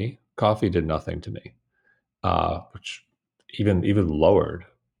coffee. Coffee did nothing to me, which even lowered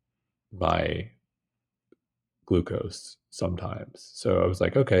my glucose sometimes. So I was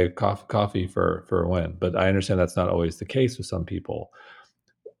like, okay, coffee for a win. But I understand that's not always the case with some people.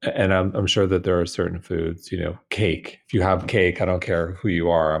 And I'm sure that there are certain foods, cake. If you have cake, I don't care who you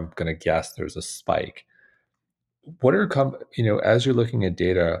are, I'm going to guess there's a spike. As you're looking at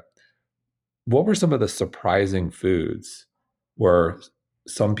data, what were some of the surprising foods where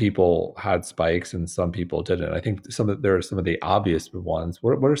some people had spikes and some people didn't? I think there are some of the obvious ones.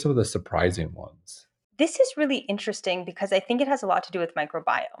 What are some of the surprising ones? This is really interesting because I think it has a lot to do with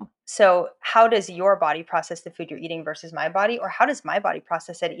microbiome. So, how does your body process the food you're eating versus my body? Or how does my body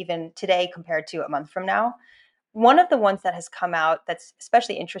process it even today compared to a month from now? One of the ones that has come out that's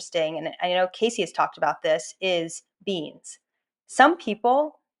especially interesting, and I know Casey has talked about this, is beans. Some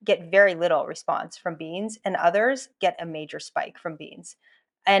people get very little response from beans, and others get a major spike from beans.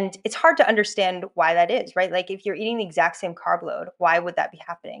 And it's hard to understand why that is, right? Like if you're eating the exact same carb load, why would that be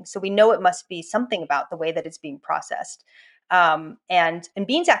happening? So we know it must be something about the way that it's being processed. And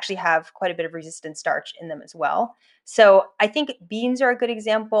beans actually have quite a bit of resistant starch in them as well. So I think beans are a good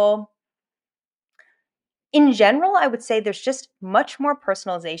example. In general, I would say there's just much more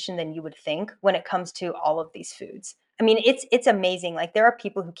personalization than you would think when it comes to all of these foods. I mean, it's amazing. Like there are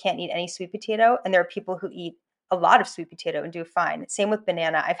people who can't eat any sweet potato, and there are people who eat a lot of sweet potato and do fine. Same with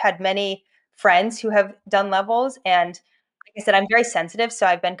banana. I've had many friends who have done levels, and like I said, I'm very sensitive, so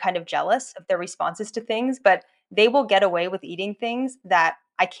I've been kind of jealous of their responses to things, but they will get away with eating things that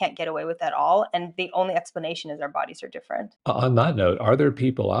I can't get away with at all. And the only explanation is our bodies are different. On that note, are there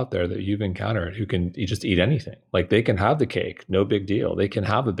people out there that you've encountered who can just eat anything? Like they can have the cake, no big deal. They can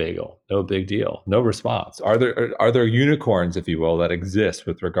have a bagel, no big deal, no response. Are there unicorns, if you will, that exist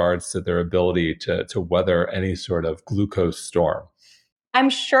with regards to their ability to weather any sort of glucose storm?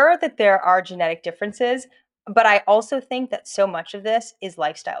 I'm sure that there are genetic differences, but I also think that so much of this is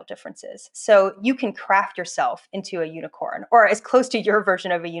lifestyle differences. So you can craft yourself into a unicorn or as close to your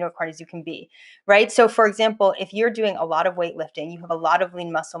version of a unicorn as you can be, right? So, for example, if you're doing a lot of weightlifting, you have a lot of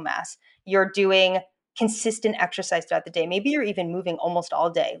lean muscle mass, you're doing consistent exercise throughout the day. Maybe you're even moving almost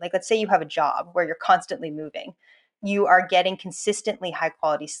all day. Like, let's say you have a job where you're constantly moving, you are getting consistently high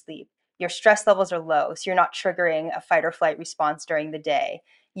quality sleep, your stress levels are low, so you're not triggering a fight or flight response during the day.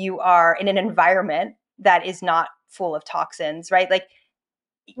 You are in an environment that is not full of toxins, right? Like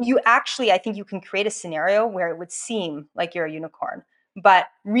you actually, I think you can create a scenario where it would seem like you're a unicorn. But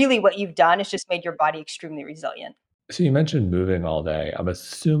really, what you've done is just made your body extremely resilient. So you mentioned moving all day. I'm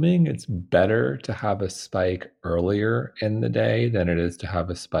assuming it's better to have a spike earlier in the day than it is to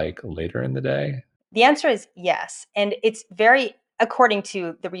have a spike later in the day. The answer is yes. And it's very, according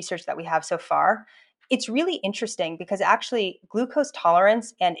to the research that we have so far, it's really interesting because actually glucose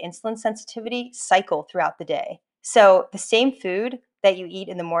tolerance and insulin sensitivity cycle throughout the day. So the same food that you eat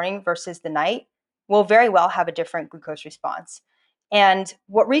in the morning versus the night will very well have a different glucose response. And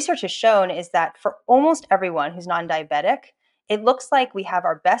what research has shown is that for almost everyone who's non diabetic, it looks like we have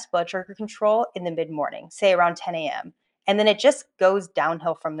our best blood sugar control in the mid morning, say around 10 a.m. And then it just goes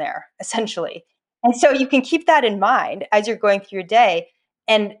downhill from there, essentially. And so you can keep that in mind as you're going through your day.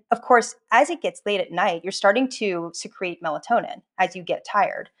 And of course, as it gets late at night, you're starting to secrete melatonin as you get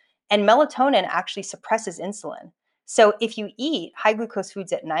tired. And melatonin actually suppresses insulin. So if you eat high glucose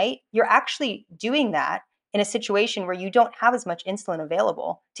foods at night, you're actually doing that in a situation where you don't have as much insulin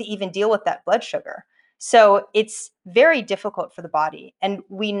available to even deal with that blood sugar. So it's very difficult for the body. And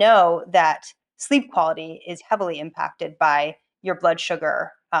we know that sleep quality is heavily impacted by your blood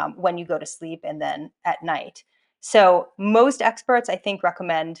sugar when you go to sleep and then at night. So most experts, I think,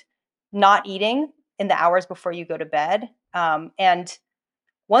 recommend not eating in the hours before you go to bed. And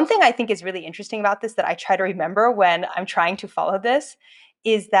one thing I think is really interesting about this that I try to remember when I'm trying to follow this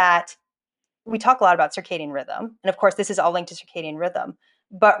is that we talk a lot about circadian rhythm. And of course, this is all linked to circadian rhythm.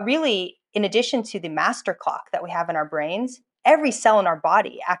 But really, in addition to the master clock that we have in our brains, every cell in our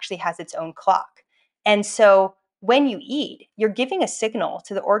body actually has its own clock. And so when you eat, you're giving a signal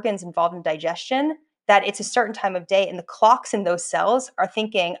to the organs involved in digestion that it's a certain time of day. And the clocks in those cells are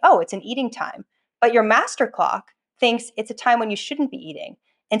thinking, oh, it's an eating time. But your master clock thinks it's a time when you shouldn't be eating.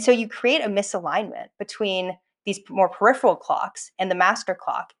 And so you create a misalignment between these more peripheral clocks and the master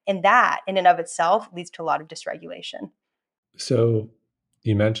clock. And that, in and of itself, leads to a lot of dysregulation. So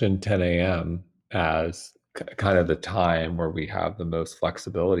you mentioned 10 a.m. as kind of the time where we have the most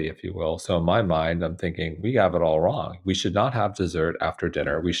flexibility, if you will. So in my mind, I'm thinking we have it all wrong. We should not have dessert after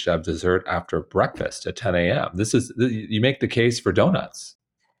dinner. We should have dessert after breakfast at 10 a.m. You make the case for donuts.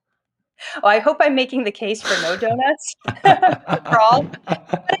 Oh, I hope I'm making the case for no donuts for all.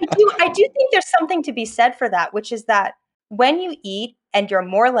 But I do think there's something to be said for that, which is that when you eat and you're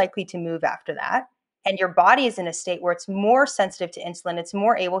more likely to move after that, and your body is in a state where it's more sensitive to insulin, it's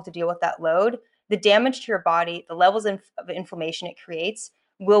more able to deal with that load, the damage to your body, the levels of inflammation it creates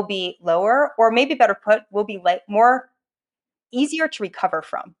will be lower, or maybe better put, will be like more easier to recover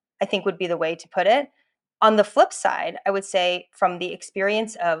from, I think would be the way to put it. On the flip side, I would say from the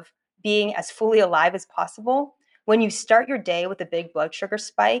experience of being as fully alive as possible, when you start your day with a big blood sugar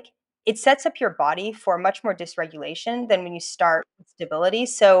spike, it sets up your body for much more dysregulation than when you start with stability.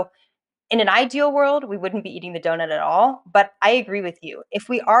 So, in an ideal world, we wouldn't be eating the donut at all. But I agree with you. If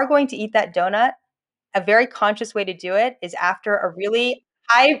we are going to eat that donut, a very conscious way to do it is after a really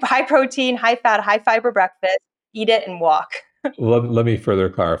high protein, high fat, high fiber breakfast, eat it and walk. Let me further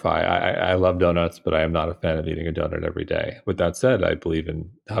clarify. I love donuts, but I am not a fan of eating a donut every day. With that said, I believe in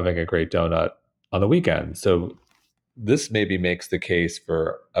having a great donut on the weekend. So this maybe makes the case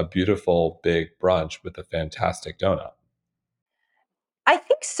for a beautiful big brunch with a fantastic donut. I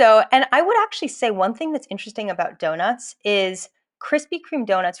think so. And I would actually say one thing that's interesting about donuts is Krispy Kreme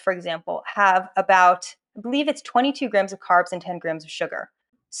donuts, for example, have about, I believe it's 22 grams of carbs and 10 grams of sugar.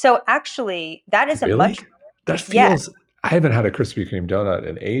 So actually, that is a Really? much, That yeah, feels. I haven't had a Krispy Kreme donut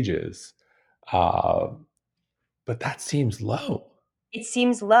in ages, uh, but that seems low. it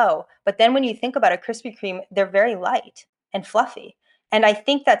seems low. But then when you think about a Krispy Kreme, they're very light and fluffy. And I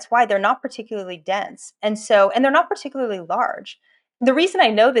think that's why they're not particularly dense. And they're not particularly large. The reason I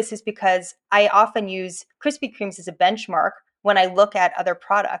know this is because I often use Krispy Kremes as a benchmark when I look at other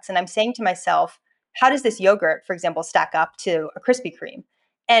products. And I'm saying to myself, how does this yogurt, for example, stack up to a Krispy Kreme?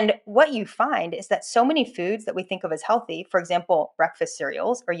 And what you find is that so many foods that we think of as healthy, for example, breakfast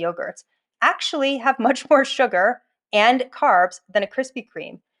cereals or yogurts, actually have much more sugar and carbs than a Krispy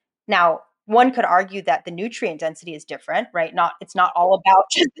Kreme. Now, one could argue that the nutrient density is different, right? Not It's not all about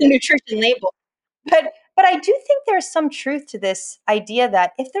just the nutrition label. But I do think there's some truth to this idea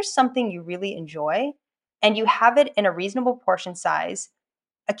that if there's something you really enjoy and you have it in a reasonable portion size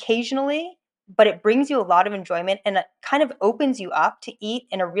occasionally, but it brings you a lot of enjoyment and it kind of opens you up to eat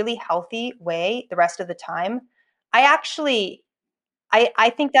in a really healthy way the rest of the time. I actually I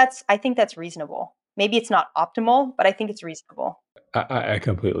think that's reasonable. Maybe it's not optimal, but I think it's reasonable. I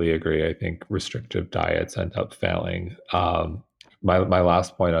completely agree. I think restrictive diets end up failing. My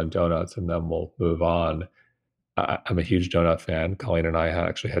last point on donuts, and then we'll move on. I'm a huge donut fan. Colleen and I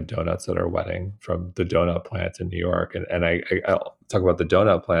actually had donuts at our wedding from the donut plant in New York, and I'll talk about the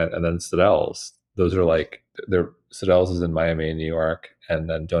donut plant and then Stadel's. Those are like they're Stadel's is in Miami, New York, and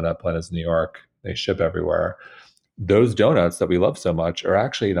then donut plant is New York. They ship everywhere. Those donuts that we love so much are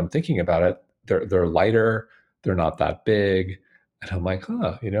actually, and I'm thinking about it, they're lighter, they're not that big, and I'm like,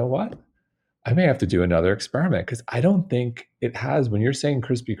 huh, you know what? I may have to do another experiment because I don't think it has. When you're saying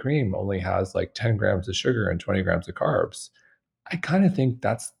Krispy Kreme only has like 10 grams of sugar and 20 grams of carbs, I kind of think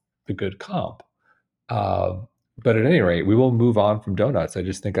that's the good comp. Um, but at any rate, we will move on from donuts. I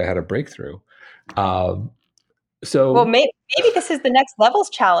just think I had a breakthrough. Um, Well, so maybe this is the next levels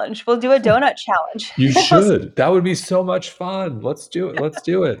challenge. We'll do a donut challenge. you We'll see. should. That would be so much fun. Let's do it. Let's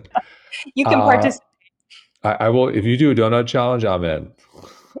do it. You can Uh, participate. I will. If you do a donut challenge, I'm in.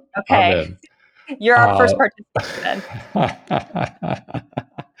 I'm Okay. in. You're our Uh, first participant then.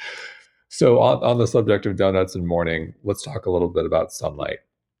 so on the subject of donuts and morning, let's talk a little bit about sunlight.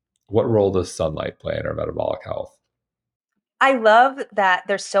 What role does sunlight play in our metabolic health? I love that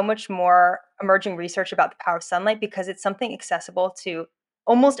there's so much more emerging research about the power of sunlight because it's something accessible to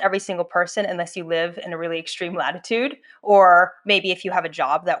almost every single person unless you live in a really extreme latitude, or maybe if you have a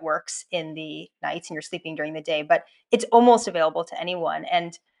job that works in the nights and you're sleeping during the day, but it's almost available to anyone.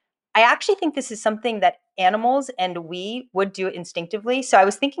 And I actually think this is something that animals and we would do instinctively. So I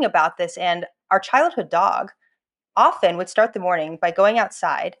was thinking about this, and our childhood dog often would start the morning by going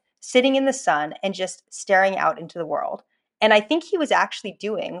outside, sitting in the sun, and just staring out into the world. And I think he was actually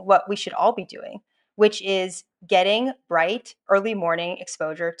doing what we should all be doing, which is getting bright early morning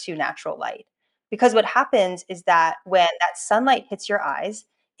exposure to natural light. Because what happens is that when that sunlight hits your eyes,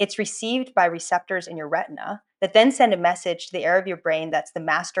 it's received by receptors in your retina that then send a message to the area of your brain that's the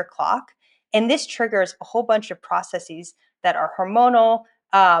master clock. And this triggers a whole bunch of processes that are hormonal,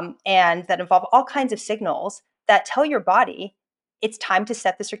 and that involve all kinds of signals that tell your body it's time to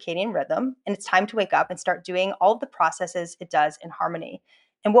set the circadian rhythm and it's time to wake up and start doing all of the processes it does in harmony.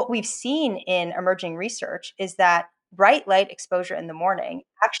 And what we've seen in emerging research is that bright light exposure in the morning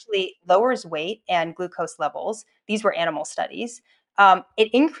actually lowers weight and glucose levels. These were animal studies. It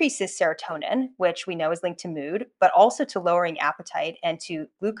increases serotonin, which we know is linked to mood, but also to lowering appetite and to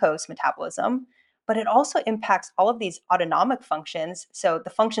glucose metabolism. But it also impacts all of these autonomic functions. So the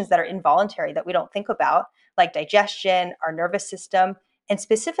functions that are involuntary that we don't think about, like digestion, our nervous system. and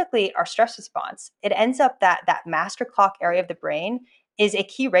specifically our stress response. It ends up that that master clock area of the brain is a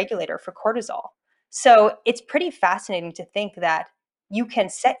key regulator for cortisol. So it's pretty fascinating to think that you can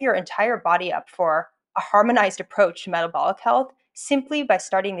set your entire body up for a harmonized approach to metabolic health simply by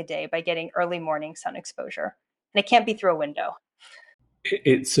starting the day by getting early morning sun exposure. And it can't be through a window.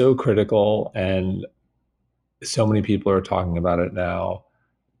 It's so critical, and so many people are talking about it now,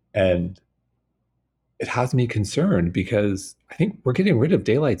 and it has me concerned because I think we're getting rid of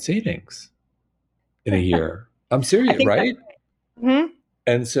daylight savings in a year. I'm I serious, think that's right? right. Mhm.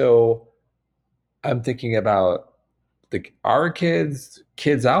 And so I'm thinking about our kids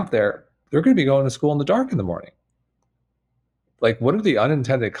out there, they're going to be going to school in the dark in the morning. Like, what are the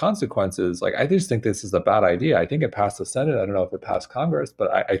unintended consequences? Like, I just think this is a bad idea. I think it passed the Senate. I don't know if it passed Congress,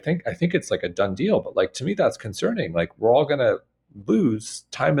 but I think it's like a done deal. But like, to me, that's concerning. Like, we're all going to lose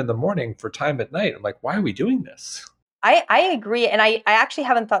time in the morning for time at night. I'm like, why are we doing this? I agree. And I actually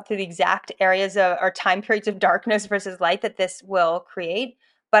haven't thought through the exact areas of, or time periods of darkness versus light that this will create.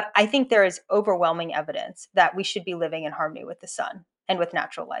 But I think there is overwhelming evidence that we should be living in harmony with the sun and with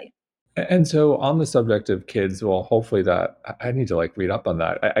natural light. And so, on the subject of kids, well, hopefully that I need to like read up on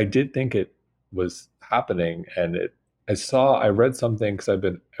that. I did think it was happening, and I read something because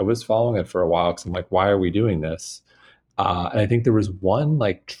I was following it for a while because I'm like, why are we doing this? And I think there was one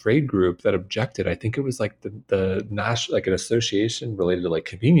like trade group that objected. I think it was like the national, like an association related to like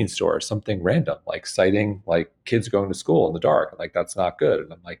convenience stores, something random, like citing like kids going to school in the dark. Like, that's not good.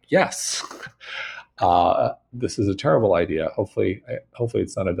 And I'm like, yes, this is a terrible idea. Hopefully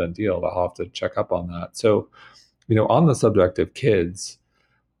it's not a done deal. I'll have to check up on that. So, on the subject of kids,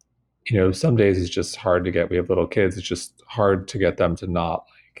 some days it's just hard to get. We have little kids. It's just hard to get them to not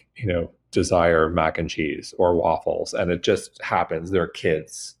like, desire mac and cheese or waffles, and it just happens. They're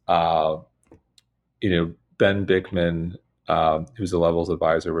kids. Ben Bickman, who's the levels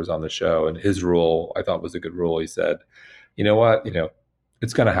advisor, was on the show, and his rule I thought was a good rule. He said, "You know what?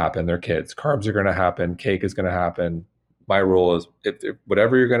 It's going to happen. They're kids. Carbs are going to happen. Cake is going to happen. My rule is, if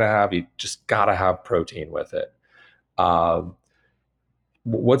whatever you're going to have, you just got to have protein with it." Um,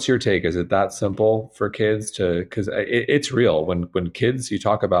 What's your take? Is it that simple for kids to, because it's real when kids, you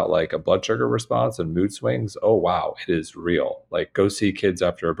talk about like a blood sugar response and mood swings. Oh wow, it is real. Like, go see kids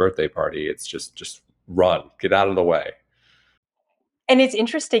after a birthday party. It's just run, get out of the way. And it's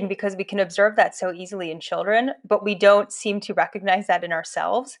interesting because we can observe that so easily in children, but we don't seem to recognize that in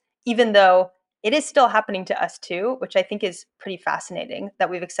ourselves, even though it is still happening to us too, which I think is pretty fascinating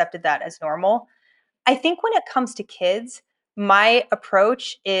that we've accepted that as normal. I think when it comes to kids, my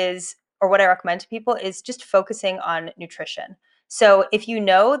approach is, or what I recommend to people is just focusing on nutrition. So if you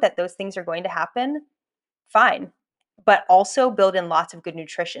know that those things are going to happen, fine. But also build in lots of good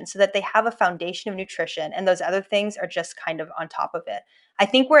nutrition so that they have a foundation of nutrition and those other things are just kind of on top of it. I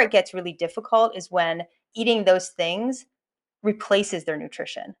think where it gets really difficult is when eating those things replaces their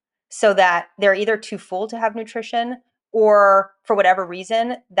nutrition so that they're either too full to have nutrition or for whatever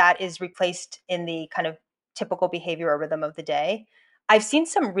reason that is replaced in the kind of typical behavior or rhythm of the day. I've seen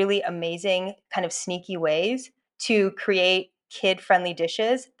some really amazing kind of sneaky ways to create kid friendly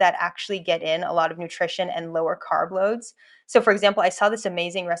dishes that actually get in a lot of nutrition and lower carb loads. So for example, I saw this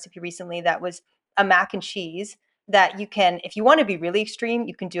amazing recipe recently that was a mac and cheese that you can, if you want to be really extreme,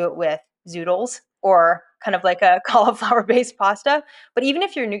 you can do it with zoodles or kind of like a cauliflower based pasta. But even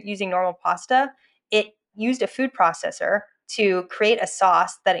if you're using normal pasta, it used a food processor to create a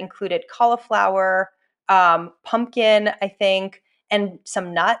sauce that included cauliflower, pumpkin, I think, and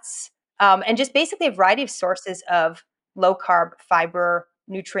some nuts, and just basically a variety of sources of low carb, fiber,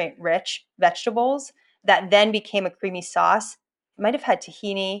 nutrient rich vegetables that then became a creamy sauce. It might have had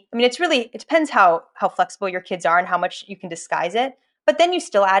tahini. I mean, it depends how flexible your kids are and how much you can disguise it. But then you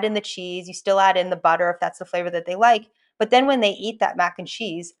still add in the cheese, you still add in the butter if that's the flavor that they like. But then when they eat that mac and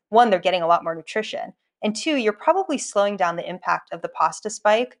cheese, one, they're getting a lot more nutrition. And two, you're probably slowing down the impact of the pasta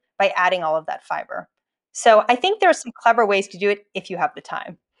spike by adding all of that fiber. So I think there are some clever ways to do it if you have the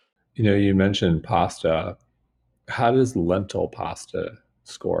time. You mentioned pasta. How does lentil pasta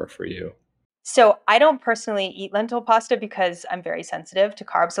score for you? So I don't personally eat lentil pasta because I'm very sensitive to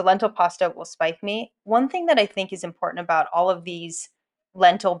carbs. So lentil pasta will spike me. One thing that I think is important about all of these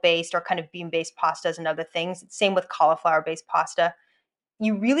lentil based or kind of bean based pastas and other things, same with cauliflower based pasta,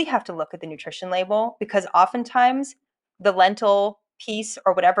 you really have to look at the nutrition label because oftentimes the lentil piece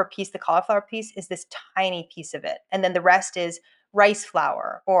or whatever piece, the cauliflower piece, is this tiny piece of it. And then the rest is rice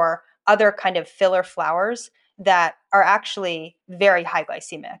flour or other kind of filler flours that are actually very high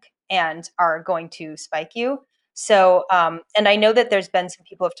glycemic and are going to spike you. So, and I know that there's been some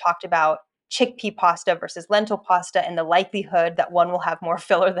people have talked about chickpea pasta versus lentil pasta and the likelihood that one will have more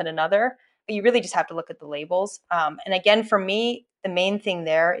filler than another. But you really just have to look at the labels. And again, for me, the main thing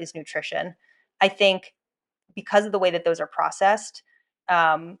there is nutrition. I think because of the way that those are processed,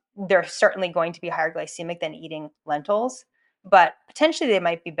 they're certainly going to be higher glycemic than eating lentils, but potentially they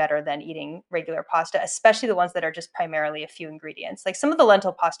might be better than eating regular pasta, especially the ones that are just primarily a few ingredients. Like some of the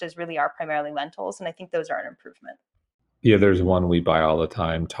lentil pastas really are primarily lentils, and I think those are an improvement. Yeah, there's one we buy all the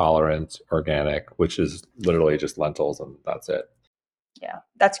time, Tolerant Organic, which is literally just lentils and that's it. Yeah,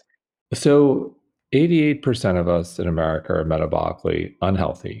 that's So 88% of us in America are metabolically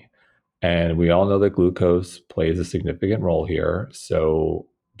unhealthy. And we all know that glucose plays a significant role here. So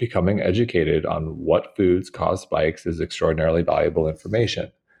becoming educated on what foods cause spikes is extraordinarily valuable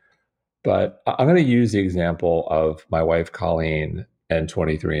information. But I'm going to use the example of my wife, Colleen, and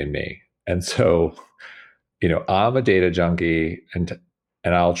 23andMe. And so, I'm a data junkie and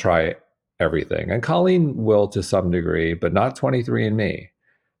I'll try everything. And Colleen will to some degree, but not 23andMe.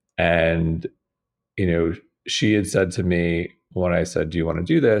 And you know, she had said to me when I said, "Do you want to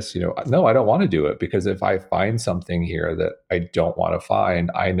do this?" No, I don't want to do it because if I find something here that I don't want to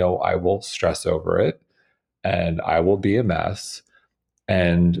find, I know I will stress over it and I will be a mess.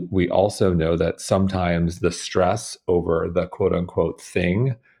 And we also know that sometimes the stress over the quote unquote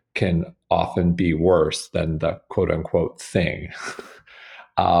thing can often be worse than the quote unquote thing.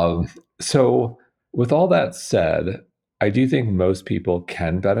 um, so, with all that said, I do think most people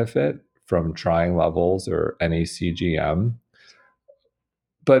can benefit from trying levels or any CGM,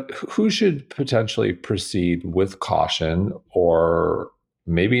 but who should potentially proceed with caution or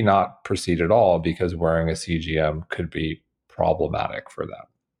maybe not proceed at all because wearing a CGM could be problematic for them?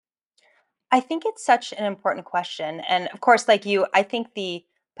 I think it's such an important question. And of course, like you, I think the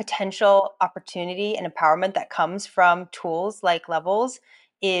potential opportunity and empowerment that comes from tools like levels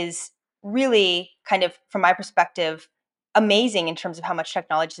is really kind of, from my perspective, amazing in terms of how much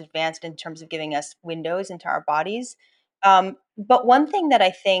technology has advanced in terms of giving us windows into our bodies. But one thing that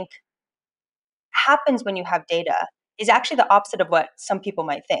I think happens when you have data is actually the opposite of what some people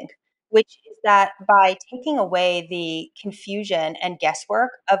might think, which is that by taking away the confusion and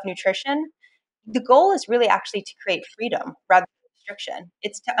guesswork of nutrition, the goal is really actually to create freedom rather than restriction.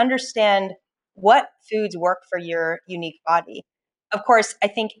 It's to understand what foods work for your unique body. Of course, I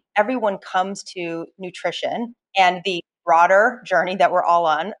think everyone comes to nutrition and the broader journey that we're all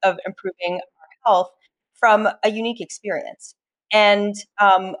on of improving our health from a unique experience. And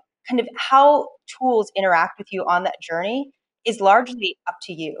kind of how tools interact with you on that journey is largely up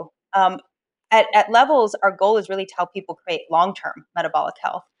to you. At levels, our goal is really to help people create long term metabolic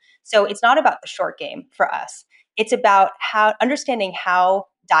health. So it's not about the short game for us. It's about how understanding how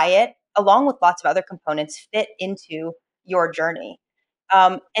diet, along with lots of other components, fit into your journey.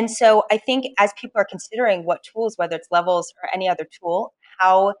 And so I think as people are considering what tools, whether it's levels or any other tool,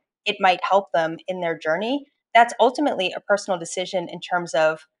 how it might help them in their journey, that's ultimately a personal decision in terms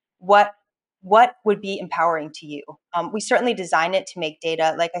of what what would be empowering to you. We certainly design it to make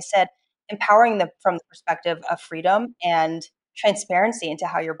data, like I said, empowering them from the perspective of freedom and transparency into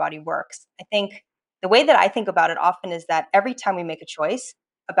how your body works. I think the way that I think about it often is that every time we make a choice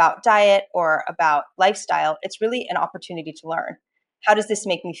about diet or about lifestyle, it's really an opportunity to learn. How does this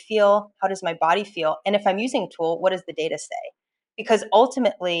make me feel? How does my body feel? And if I'm using a tool, what does the data say? Because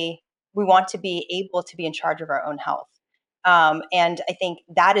ultimately, we want to be able to be in charge of our own health. And I think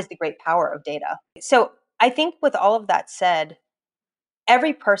that is the great power of data. So I think with all of that said,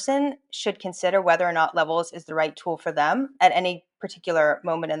 every person should consider whether or not levels is the right tool for them at any particular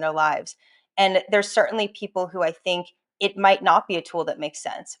moment in their lives. And there's certainly people who I think it might not be a tool that makes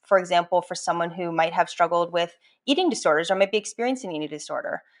sense. For example, for someone who might have struggled with eating disorders or might be experiencing eating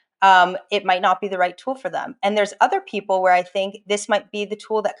disorder, it might not be the right tool for them. And there's other people where I think this might be the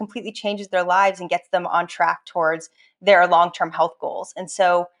tool that completely changes their lives and gets them on track towards their long term health goals. And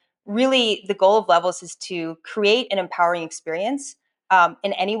so, really, the goal of levels is to create an empowering experience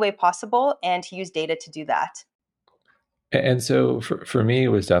in any way possible and to use data to do that. And so for me, it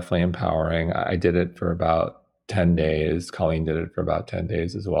was definitely empowering. I did it for about 10 days. Colleen did it for about 10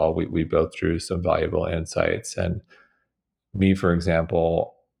 days as well. We both drew some valuable insights. And me, for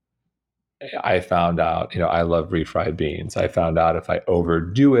example, I found out, I love refried beans. I found out if I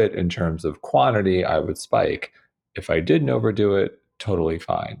overdo it in terms of quantity, I would spike. If I didn't overdo it, totally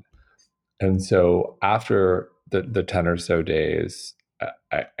fine. And so after the 10 or so days,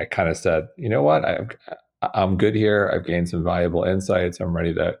 I kind of said, you know what, I'm good here. I've gained some valuable insights. I'm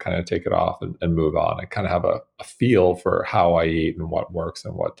ready to kind of take it off and move on. I kind of have a feel for how I eat and what works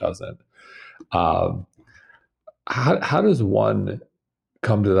and what doesn't. Um, how does one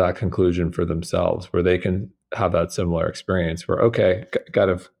come to that conclusion for themselves where they can have that similar experience where, okay, got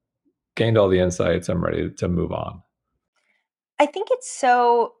to gained all the insights, I'm ready to move on. I think it's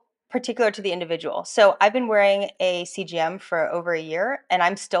so particular to the individual. So I've been wearing a CGM for over a year and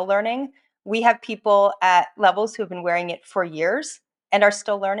I'm still learning. We have people at levels who have been wearing it for years and are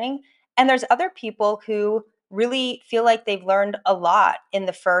still learning. And there's other people who really feel like they've learned a lot in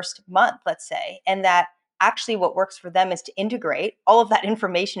the first month, let's say, and that actually what works for them is to integrate all of that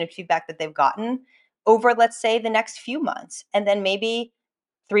information and feedback that they've gotten over, let's say, the next few months. And then maybe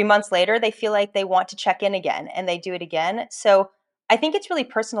 3 months later, they feel like they want to check in again and they do it again. So I think it's really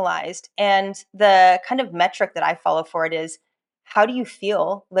personalized. And the kind of metric that I follow for it is how do you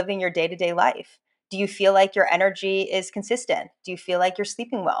feel living your day to day life? Do you feel like your energy is consistent? Do you feel like you're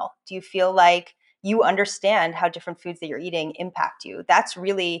sleeping well? Do you feel like you understand how different foods that you're eating impact you? That's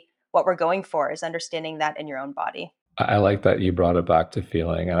really what we're going for, is understanding that in your own body. I like that you brought it back to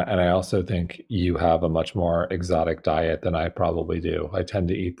feeling. And I also think you have a much more exotic diet than I probably do. I tend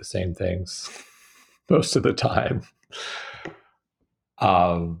to eat the same things most of the time.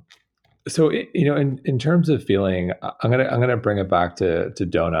 Um, so, in terms of feeling, I'm gonna bring it back to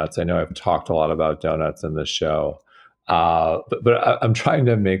donuts. I know I've talked a lot about donuts in this show, but I'm trying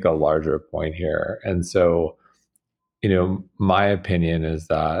to make a larger point here. And so, my opinion is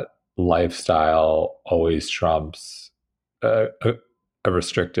that lifestyle always trumps a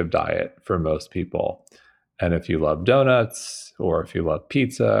restrictive diet for most people. And if you love donuts or if you love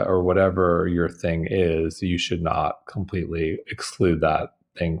pizza or whatever your thing is, you should not completely exclude that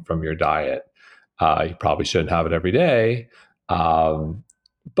thing from your diet. You probably shouldn't have it every day.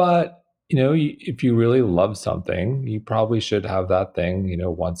 But if you really love something, you probably should have that thing,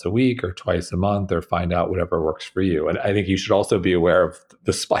 once a week or twice a month, or find out whatever works for you. And I think you should also be aware of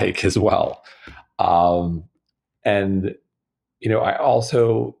the spike as well. Um, and I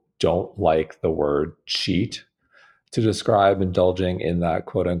also don't like the word cheat to describe indulging in that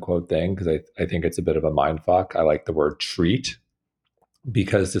quote unquote thing because I think it's a bit of a mind fuck. I like the word treat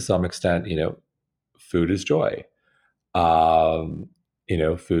because to some extent, food is joy. Um,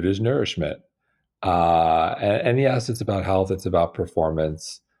 food is nourishment. And yes, it's about health, it's about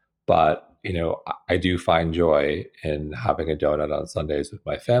performance. But, I do find joy in having a donut on Sundays with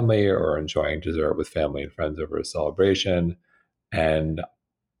my family or enjoying dessert with family and friends over a celebration. And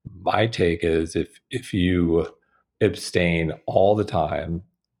my take is if you abstain all the time,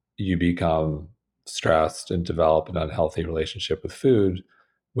 you become stressed and develop an unhealthy relationship with food,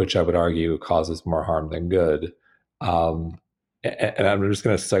 which I would argue causes more harm than good. And I'm just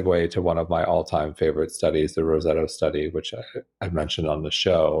going to segue to one of my all-time favorite studies, the Rosetto study, which I mentioned on the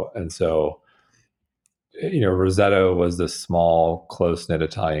show. And so, Rosetto was this small, close-knit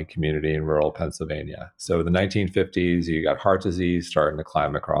Italian community in rural Pennsylvania. So in the 1950s, you got heart disease starting to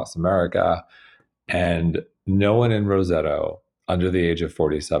climb across America, and no one in Rosetto under the age of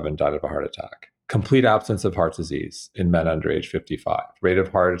 47 died of a heart attack. Complete absence of heart disease in men under age 55. Rate of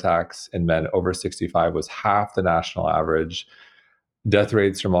heart attacks in men over 65 was half the national average. Death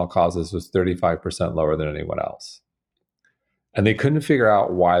rates from all causes was 35% lower than anyone else. And they couldn't figure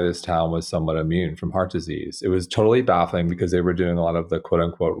out why this town was somewhat immune from heart disease. It was totally baffling because they were doing a lot of the quote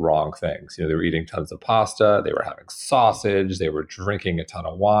unquote wrong things. They were eating tons of pasta, they were having sausage, they were drinking a ton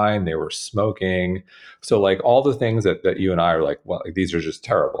of wine, they were smoking. So, like, all the things that you and I are like, well, like, these are just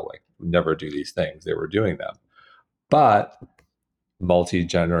terrible. Like, never do these things. They were doing them. But multi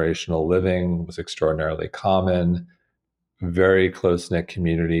generational living was extraordinarily common, very close knit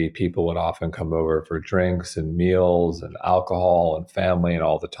community. People would often come over for drinks and meals and alcohol and family and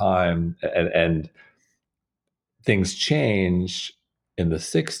all the time. And things changed in the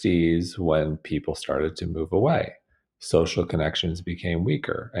 60s when people started to move away. Social connections became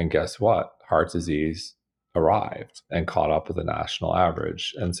weaker. And guess what? Heart disease arrived and caught up with the national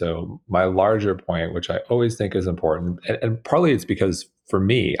average. And so, my larger point, which I always think is important, and partly it's because for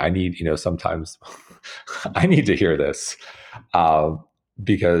me, I need, sometimes I need to hear this uh,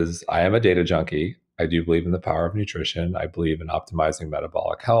 because I am a data junkie. I do believe in the power of nutrition. I believe in optimizing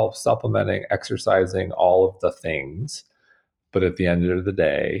metabolic health, supplementing, exercising, all of the things. But at the end of the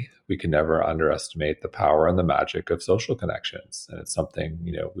day, we can never underestimate the power and the magic of social connections. And it's something,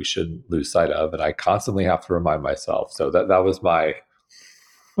 we shouldn't lose sight of. And I constantly have to remind myself. So that was my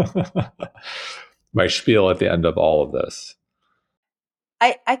my spiel at the end of all of this.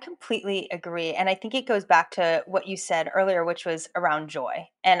 I completely agree. And I think it goes back to what you said earlier, which was around joy.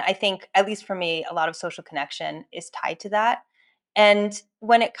 And I think, at least for me, a lot of social connection is tied to that. And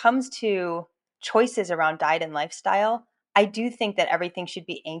when it comes to choices around diet and lifestyle, I do think that everything should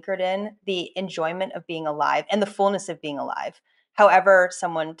be anchored in the enjoyment of being alive and the fullness of being alive. however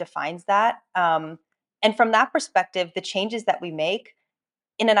someone defines that. And from that perspective, the changes that we make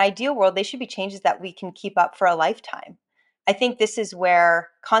in an ideal world, they should be changes that we can keep up for a lifetime. I think this is where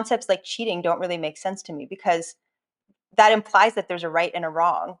concepts like cheating don't really make sense to me, because that implies that there's a right and a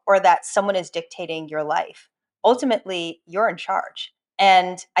wrong, or that someone is dictating your life. Ultimately, you're in charge.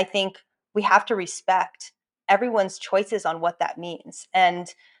 And I think we have to respect everyone's choices on what that means.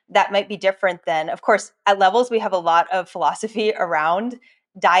 And that might be different than, of course, at levels, we have a lot of philosophy around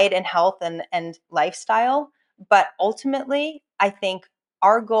diet and health and lifestyle. But ultimately, I think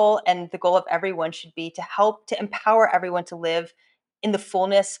our goal and the goal of everyone should be to help to empower everyone to live in the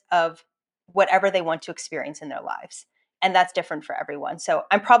fullness of whatever they want to experience in their lives, and that's different for everyone. So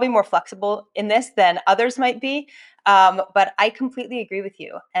I'm probably more flexible in this than others might be, but I completely agree with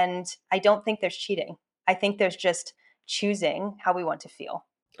you. And I don't think there's cheating. I think there's just choosing how we want to feel.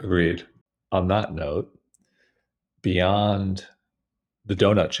 Agreed. On that note, beyond the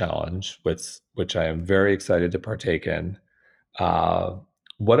donut challenge, which I am very excited to partake in, uh,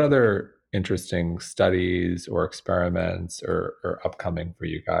 what other interesting studies or experiments or upcoming for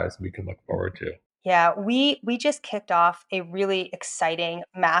you guys we can look forward to? Yeah, we just kicked off a really exciting,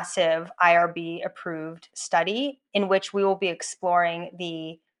 massive IRB approved study in which we will be exploring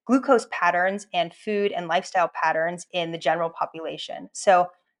the glucose patterns and food and lifestyle patterns in the general population. So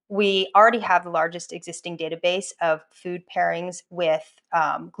we already have the largest existing database of food pairings with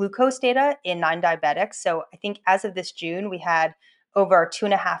glucose data in non-diabetics. So I think as of this June, we had over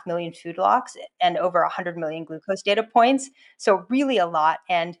 2.5 million food logs and over 100 million glucose data points. So really a lot.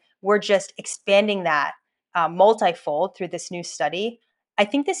 And we're just expanding that multifold through this new study. I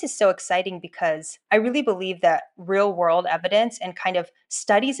think this is so exciting because I really believe that real world evidence and kind of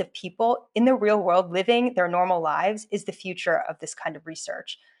studies of people in the real world living their normal lives is the future of this kind of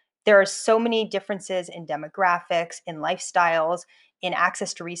research. There are so many differences in demographics, in lifestyles, in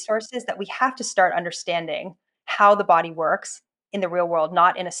access to resources that we have to start understanding how the body works in the real world,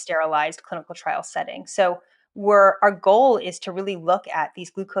 not in a sterilized clinical trial setting. So our goal is to really look at these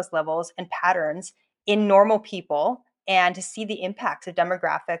glucose levels and patterns in normal people and to see the impacts of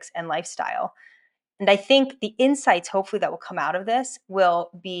demographics and lifestyle. And I think the insights, hopefully, that will come out of this will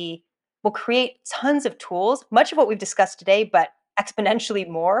create tons of tools, much of what we've discussed today, but exponentially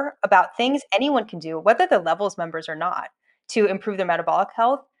more about things anyone can do, whether they're levels members or not, to improve their metabolic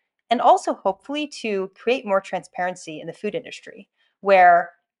health, and also hopefully to create more transparency in the food industry,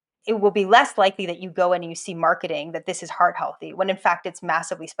 where it will be less likely that you go in and you see marketing that this is heart healthy, when in fact it's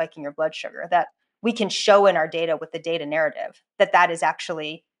massively spiking your blood sugar. That we can show in our data with the data narrative that that is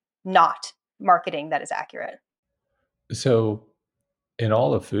actually not marketing that is accurate. So, in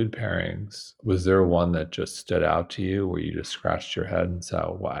all the food pairings, was there one that just stood out to you where you just scratched your head and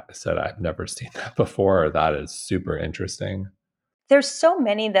said, I've never seen that before, or that is super interesting? There's so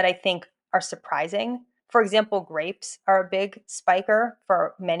many that I think are surprising. For example, grapes are a big spiker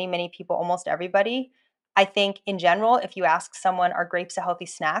for many, many people, almost everybody. I think in general, if you ask someone, are grapes a healthy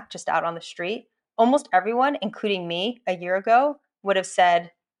snack just out on the street? Almost everyone, including me a year ago, would have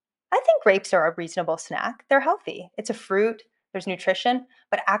said, I think grapes are a reasonable snack. They're healthy. It's a fruit. There's nutrition,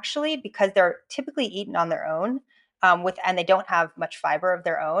 but actually, because they're typically eaten on their own, and they don't have much fiber of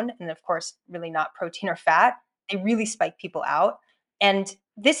their own, and of course, really not protein or fat, they really spike people out. And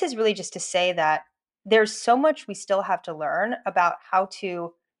this is really just to say that there's so much we still have to learn about how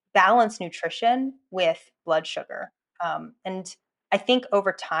to balance nutrition with blood sugar. And I think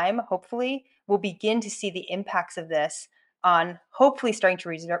over time, hopefully, we'll begin to see the impacts of this on hopefully starting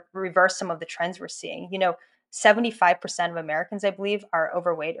to reverse some of the trends we're seeing. 75% of Americans, I believe, are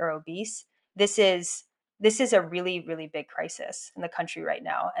overweight or obese. This is a really, really big crisis in the country right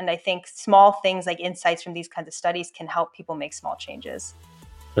now. And I think small things like insights from these kinds of studies can help people make small changes.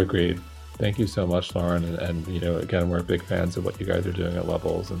 Agreed. Thank you so much, Lauren. And again, we're big fans of what you guys are doing at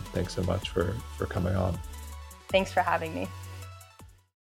Levels, and thanks so much for coming on. Thanks for having me.